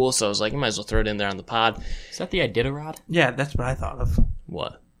cool, so I was like, I might as well throw it in there on the pod. Is that the Iditarod? Yeah, that's what I thought of.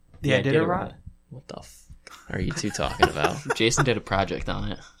 What? The Iditarod? What the are you two talking about? Jason did a project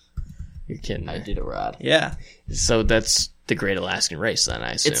on it. You're kidding me. Iditarod. Yeah. So that's The Great Alaskan Race, then,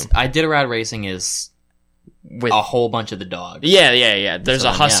 I assume. Iditarod racing is With a whole bunch of the dogs. Yeah. There's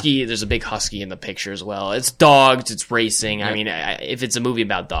a So, husky. There's a big husky in the picture as well. It's dogs. It's racing. I Yep. mean, if it's a movie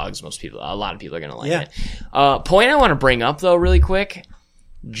about dogs, a lot of people are gonna like Yeah. it. Point I want to bring up though, really quick.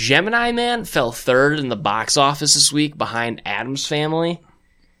 Gemini Man fell third in the box office this week behind Addams Family,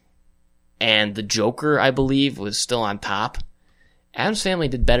 and The Joker, I believe, was still on top. Addams Family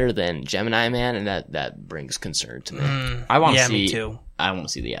did better than Gemini Man, and that brings concern to me. I want to Yeah, see. me too. I want to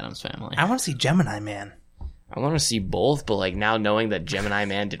see the Addams Family. I want to see Gemini Man. I want to see both, but like now knowing that Gemini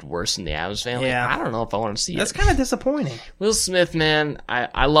Man did worse than the Addams Family, Yeah. I don't know if I want to see That's it. kind of disappointing. Will Smith, man,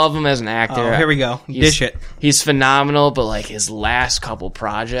 I love him as an actor. Oh, here we go. He's- Dish it. He's phenomenal, but like his last couple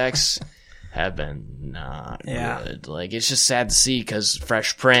projects have been not Yeah. good. Like it's just sad to see because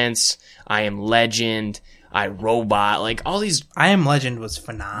Fresh Prince, I Am Legend, I, Robot, like all these, I Am Legend was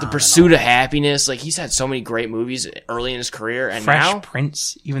phenomenal. The Pursuit of Happiness. Like he's had so many great movies early in his career, and Fresh now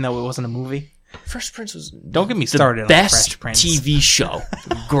Prince, even though it wasn't a movie. Fresh Prince was Don't get me started on best Fresh Prince. TV show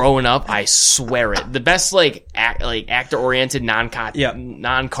growing up. I swear it. The best actor oriented, Yep.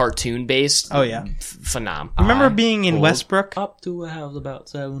 non-cartoon based. Oh, yeah. Phenom. Remember being in Westbrook? Up to a house about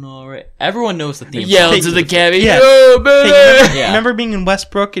 7 already. Everyone knows the theme. Yell song. to the cabin. Yeah. "Oh, baby!" Hey, Yeah. remember being in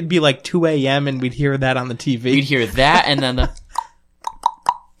Westbrook? It'd be like 2 a.m. and we'd hear that on the TV. You'd hear that, and then the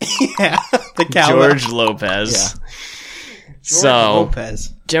Yeah, the cow. George Lopez. Yeah. So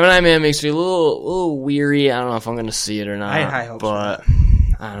Lopez. Gemini Man makes me a little weary. I don't know if I'm going to see it or not. I hope so. but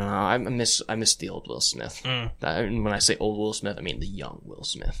I don't know. I miss the old Will Smith. When I say old Will Smith, I mean the young Will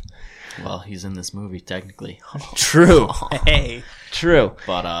Smith. well, he's in this movie technically. True. Hey, True.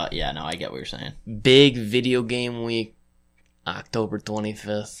 But yeah, no, I get what you're saying. Big video game week, October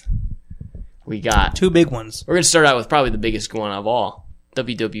 25th. We got. two big ones. We're going to start out with probably the biggest one of all.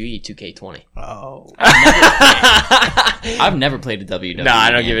 WWE 2K20. Oh, I've never played a WWE. No,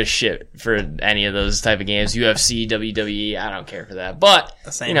 I don't game. give a shit for any of those type of games. UFC, WWE, I don't care for that. But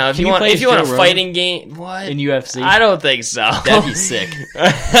Same. you know, if Can you you want play a Joe fighting game, what in UFC. I don't think so. That'd be sick.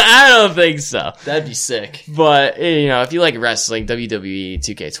 I don't think so. That'd be sick. But you know, if you like wrestling, WWE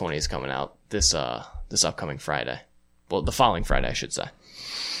 2K20 is coming out this upcoming Friday. Well, the following Friday, I should say.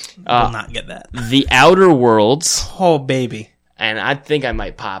 will not get that. The Outer Worlds. Oh, baby. And I think I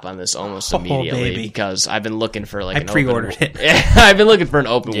might pop on this almost Oh, immediately baby. because I've been looking for like I an pre-ordered open, it. I've been looking for an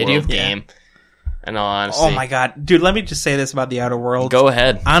open Did world you? game. In all honesty. Oh my god. Dude, let me just say this about The Outer Worlds. Go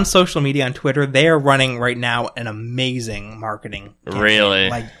ahead. On social media, on Twitter, they are running right now an amazing marketing campaign, Really?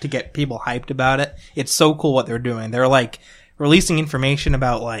 like, to get people hyped about it. It's so cool what they're doing. They're, like, releasing information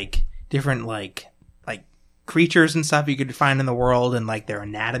about, like, different, like creatures and stuff you could find in the world and, like, their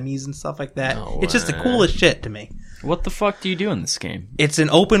anatomies and stuff like that. No It's just the way. coolest shit to me. What the fuck do you do in this game? It's an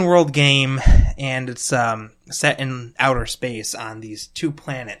open world game, and it's set in outer space on these 2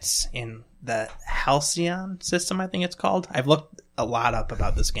 planets in the Halcyon system, I think it's called. I've looked a lot up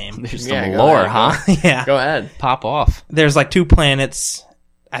about this game. There's Yeah, some go lore, ahead. huh? Yeah. Go ahead. Pop off. There's like 2 planets.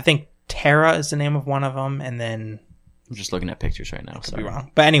 I think Terra is the name of one of them, and then I'm just looking at pictures right now. could be Sorry.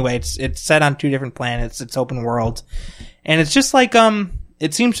 wrong. But anyway, it's set on 2 different planets. It's open world, and it's just like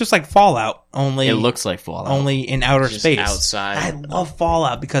it seems just like Fallout, only It looks like Fallout. only in outer Just space. outside. I love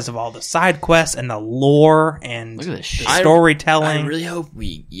Fallout because of all the side quests and the lore and Look at this the shit. storytelling. I really hope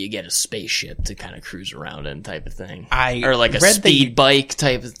you get a spaceship to kind of cruise around in type of thing. I Or like a read that speed bike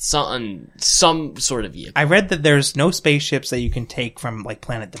type of something, some sort of vehicle. I read that there's no spaceships that you can take from like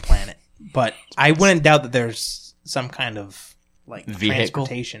planet to planet, but I wouldn't doubt that there's some kind of like Vehicle?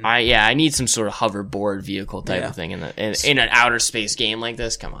 transportation. I need some sort of hoverboard vehicle type Yeah. of thing in an outer space game like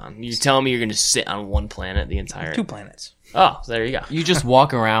this. Come on, you telling me you're going to sit on one planet the entire? 2 planets, Oh, so there you go. You just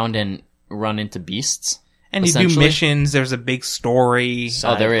walk around and run into beasts. and you do Essentially? missions. There's a big story,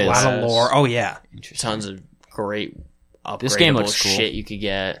 Oh, there a is. lot of lore. Oh yeah, Tons of great upgradable This game looks cool. shit you could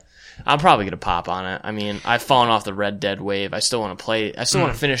get. I'm probably gonna pop on it. I mean, I've fallen off the Red Dead wave. I still want to play. I still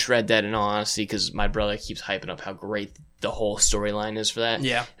want to finish Red Dead in all honesty because my brother keeps hyping up how great the whole storyline is for that.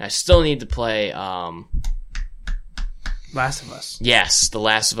 Yeah. And I still need to play. Last of Us. Yes, The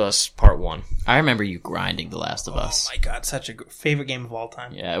Last of Us Part 1. I remember you grinding The Last of Oh Us. my god, such a favorite game of all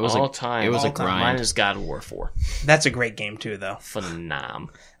time. Yeah, it was All a time. It was all a time. grind. Mine is God of War 4. That's a great game too, though. Phenom.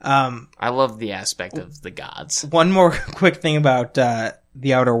 Um, I love the aspect of the gods. one more quick thing about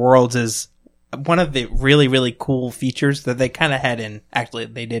The Outer Worlds is one of the really, really cool features that they kind of had in, actually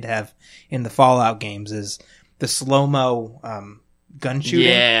they did have in the Fallout games is the slow-mo gun shooting.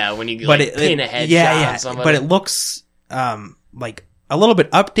 Yeah, when you but like, pin a headshot on somebody. But it looks like a little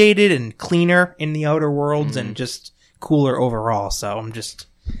bit updated and cleaner in The Outer Worlds and just cooler overall. So I'm just,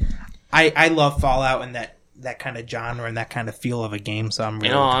 I love Fallout and that kind of genre and that kind of feel of a game. So I'm really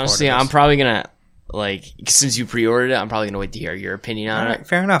You know, looking forward honestly, to this. I'm probably gonna since you pre-ordered it, I'm probably gonna wait to hear your opinion on All it. right,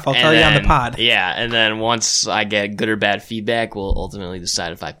 fair enough. I'll And tell you on the then- pod. Yeah, and then once I get good or bad feedback, we'll ultimately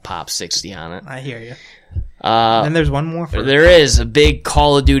decide if I pop 60 on it. I hear you. Then there's one more for There is a big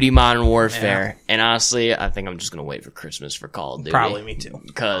Call of Duty Modern Warfare, and honestly, I think I'm just gonna wait for Christmas for Call of Duty. probably me too.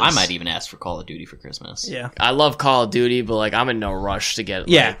 because I might even ask for Call of Duty for Christmas. Yeah. I love Call of Duty, but like I'm in no rush to get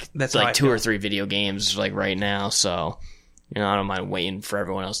Yeah, like, that's how I like 2 feel. or 3 video games like right now. So I don't mind waiting for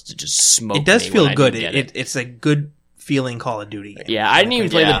everyone else to just smoke. It does me feel when I good. do get It's a good feeling Call of Duty game. Yeah, I didn't even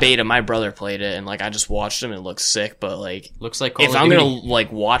play Yeah. the beta. My brother played it, and like I just watched him. And it looks sick, but like Looks like Call if of I'm Duty. gonna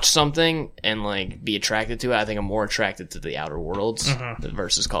like watch something and like be attracted to it, I think I'm more attracted to the Outer Worlds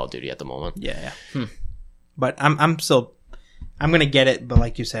versus Call of Duty at the moment. Yeah. But I'm still, I'm gonna get it. But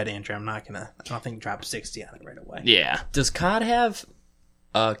like you said, Andrew, I don't think drop 60 on it right away. Yeah, Does COD have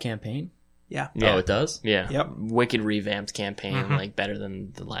a campaign? Yeah. Yeah. Oh, it does? yeah. Yep. Wicked revamped campaign, like better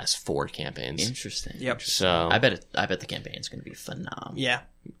than the last 4 campaigns. Interesting. Yep. So I bet the campaign's going to be phenomenal. Yeah.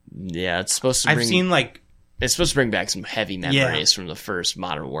 yeah, it's supposed to I've bring. seen like, It's supposed to bring back some heavy memories Yeah. from the first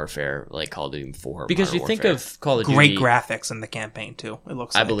Modern Warfare, like Call of Duty 4. Because Modern you think Warfare. of Call of Duty. great graphics in the campaign too. It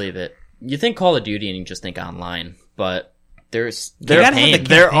looks. I like. believe it. You think Call of Duty and you just think online, but there's You gotta have the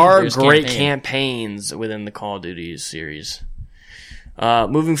There are There's great campaign. campaigns within the Call of Duty series.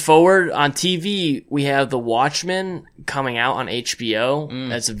 Moving forward on TV, we have The Watchmen coming out on HBO.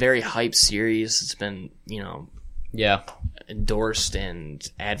 That's a very hyped series. It's been, yeah. endorsed and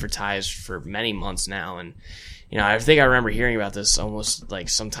advertised for many months now. And, I think I remember hearing about this almost like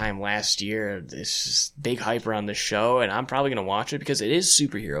sometime last year. It's just big hype around this show, and I'm probably going to watch it because it is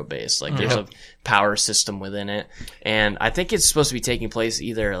superhero based. Like there's a power system within it. And I think it's supposed to be taking place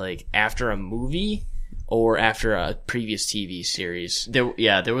either like after a movie or after a previous TV series. There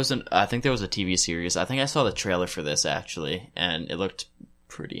was I think there was a TV series. I think I saw the trailer for this actually, and it looked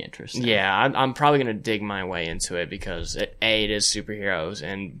pretty interesting. Yeah, I'm probably going to dig my way into it because A, it is superheroes,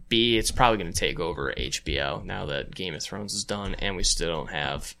 and B, it's probably going to take over HBO now that Game of Thrones is done and we still don't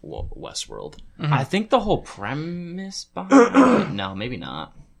have Westworld. I think the whole premise behind it, no, maybe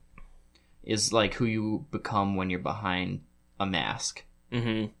not, is like who you become when you're behind a mask.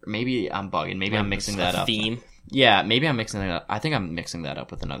 Mm-hmm. Maybe I'm bugging. Maybe I'm mixing that up. Theme. Yeah, maybe I'm mixing that up. I think I'm mixing that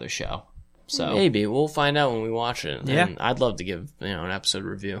up with another show. So Maybe. We'll find out when we watch it. Yeah. And I'd love to give, an episode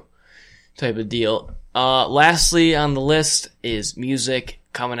review. type of deal. Lastly on the list is music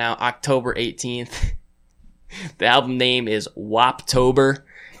coming out October 18th. The album name is Woptober,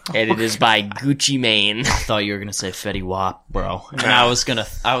 and it is by Gucci Mane. I thought you were gonna say Fetty Wap, bro. And I was gonna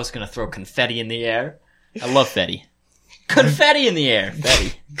throw confetti in the air. I love Fetty. Confetti in the air.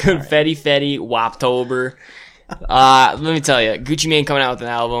 Fetty. Confetti, Fetty, Woptober. Let me tell you, Gucci Mane coming out with an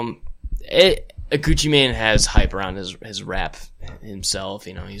album. Gucci Mane has hype around his rap himself.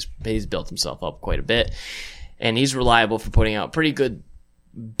 You know, he's built himself up quite a bit, and he's reliable for putting out pretty good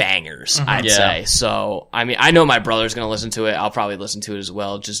bangers, I'd say. So, I mean, I know my brother's going to listen to it. I'll probably listen to it as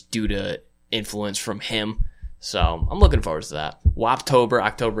well, just due to influence from him. So, I'm looking forward to that. Woptober,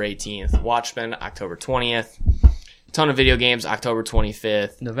 October 18th. Watchmen, October 20th. Ton of video games, October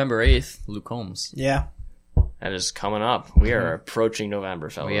 25th. November 8th, Luke Combs. Yeah. That is coming up. We are approaching November,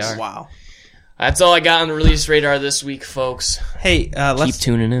 fellas. We are. Wow. That's all I got on the release radar this week, folks. Hey, let's Keep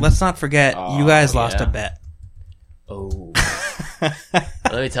tuning in. Let's not forget, you guys lost a bet. Oh.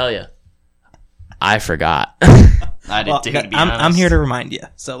 Let me tell you. I forgot. I did too, to be honest. I'm here to remind you.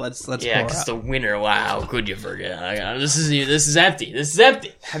 So let's Yeah, pour because out. the winner, wow, could you forget? This is empty. This is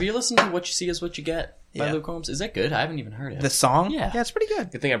empty. Have you listened to What You See Is What You Get by Yeah. Luke Combs? Is that good? I haven't even heard it. The song? Yeah. Yeah, it's pretty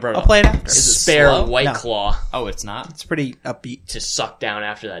good. Good thing I brought it I'll up. play it after. Is it Spare slow? White No. Claw Oh, it's not? It's pretty upbeat. to suck down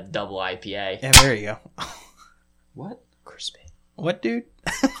after that double IPA. Yeah, there you go. What? Crispy. What, dude?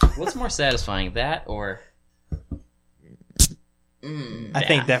 What's more satisfying, that or... I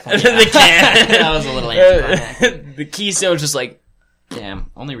think definitely. The can. That was a little anticlimactic. The Keystone's just like, Damn,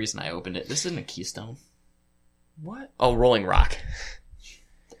 only reason I opened it. This isn't a Keystone. what? Oh, Rolling Rock.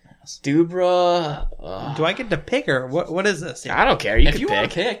 Dubra. Do I get to pick or what is this? I don't care. You If can you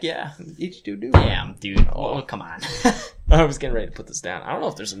want pick. to pick, yeah. Each do. Damn, dude. Oh, come on. I was getting ready to put this down. I don't know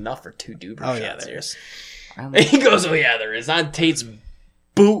if there's enough for 2 Dubra Oh, shots yeah, there here. is. He goes, oh yeah, there is. On Tate's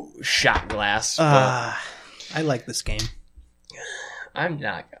boot shot glass. but I like this game. I'm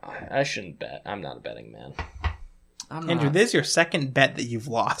not. I shouldn't bet. I'm not a betting man. I'm Andrew, not. this is your second bet that you've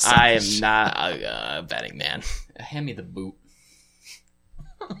lost. I am not a betting man. Hand me the boot.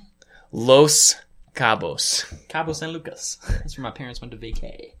 Los Cabos. Cabo San Lucas. That's where my parents went to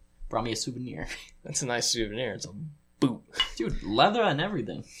vacay. Brought me a souvenir. That's a nice souvenir. It's a boot. Dude, leather and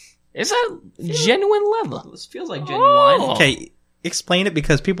everything. Is that genuine leather? This feels like genuine. Okay, explain it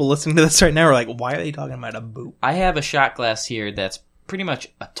because people listening to this right now are like, why are they talking about a boot? I have a shot glass here that's pretty much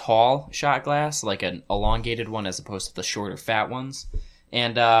a tall shot glass, like an elongated one as opposed to the shorter fat ones.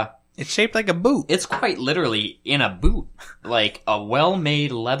 And It's shaped like a boot. it's quite literally in a boot. Like a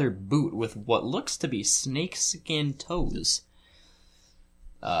well-made leather boot with what looks to be snakeskin toes.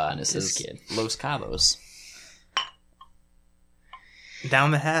 And this is kid. Los Cabos.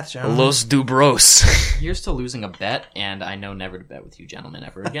 Down the hatch, John. Los Dubros. You're still losing a bet, and I know never to bet with you gentlemen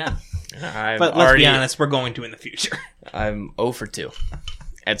ever again. But let's be honest, we're going to in the future. I'm 0 for 2.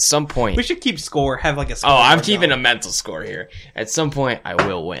 At some point. We should keep score, have like a score. Oh, I'm keeping a mental score here. At some point, I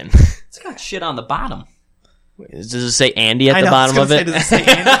will win. It's got shit on the bottom. Does it say Andy at I the know, bottom I was of gonna it? say, does it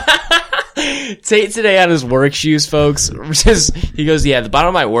say Andy? Tate today on his work shoes, folks. He goes, yeah, the bottom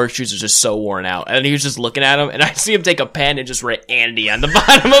of my work shoes are just so worn out. And he was just looking at them, and I see him take a pen and just write Andy on the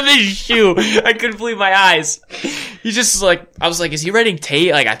bottom of his shoe. I couldn't believe my eyes. He just like, I was like, is he writing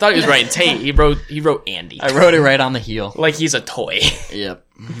Tate? Like, I thought he was writing Tate. He wrote Andy. I wrote it right on the heel. Like he's a toy. Yep.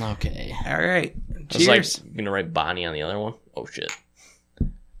 Okay. All right. I was Cheers. like, I'm gonna write Bonnie on the other one. Oh shit.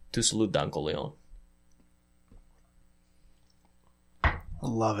 Tu salud, Don Leon.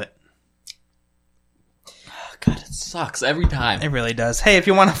 Love it. God, it sucks every time. It really does. Hey, if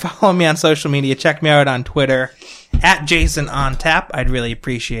you want to follow me on social media, check me out on Twitter at JasonOnTap. I'd really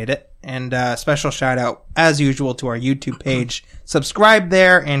appreciate it. And special shout out, as usual, to our YouTube page. Subscribe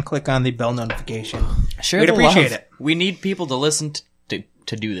there and click on the bell notification. Share We'd the appreciate love. it. We need people to listen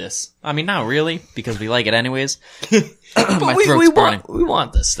to do this. I mean, not really, because we like it anyways. My throat's burning. We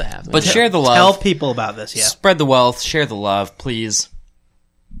want this to happen. But share the Tell love. people about this, yeah. Spread the wealth. Share the love, please.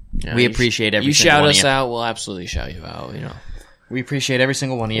 Yeah, We appreciate every You single shout one of us you. out, we'll absolutely shout you out. You know, We appreciate every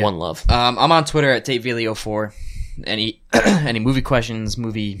single one of you. one love. I'm on Twitter at TateVeely04. Any movie questions,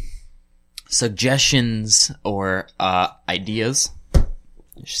 movie suggestions, or ideas,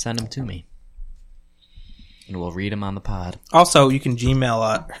 just send them to me, and we'll read them on the pod. Also, you can Gmail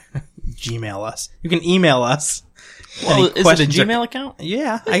us. You can email us. Well, Any is it a questions or- Gmail account?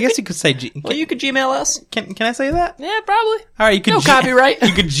 Yeah, I guess you could say. Well, you could Gmail us. Can I say that? Yeah, probably. All right, you could No copyright.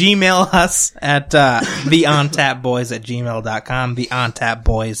 You could Gmail us at theontapboys@gmail.com.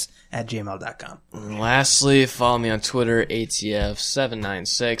 Theontapboys@gmail.com. And lastly, follow me on Twitter,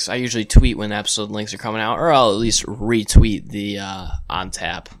 ATF796. I usually tweet when episode links are coming out, or I'll at least retweet the On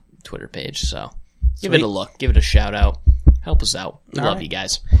Tap Twitter page. So give it a look. Give it a shout out. Help us out. We love you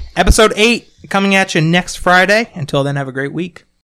guys. Episode 8 coming at you next Friday. Until then, have a great week.